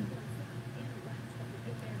did.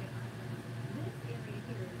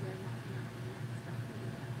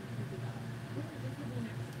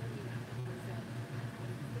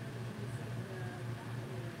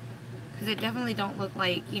 Because it definitely don't look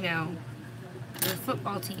like, you know, the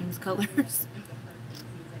football team's colors.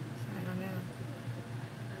 I don't know.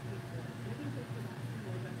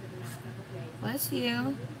 Bless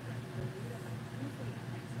you.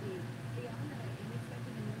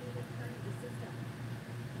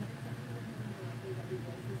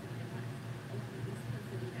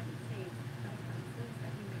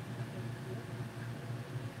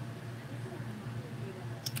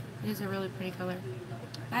 It is a really pretty color.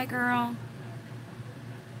 Bye, girl.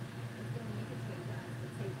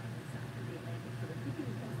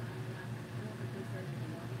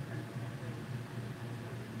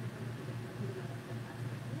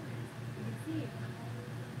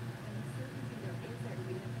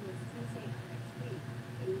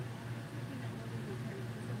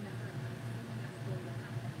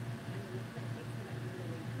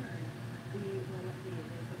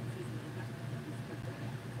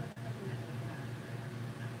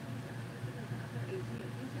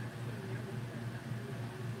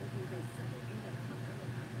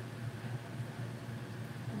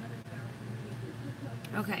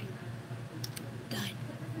 Okay. Done.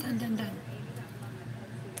 Done, done, done.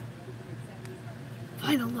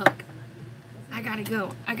 Final look. I gotta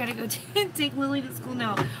go. I gotta go take Lily to school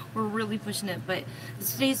now. We're really pushing it, but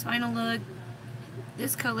today's final look.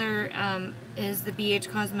 This color is the BH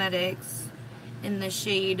Cosmetics in the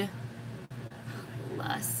shade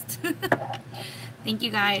Lust. Thank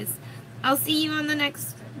you guys. I'll see you on the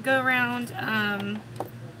next go round. What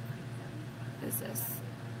is this?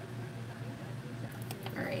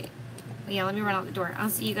 Alright. Yeah, let me run out the door. I'll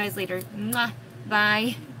see you guys later. Mwah.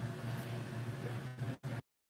 Bye.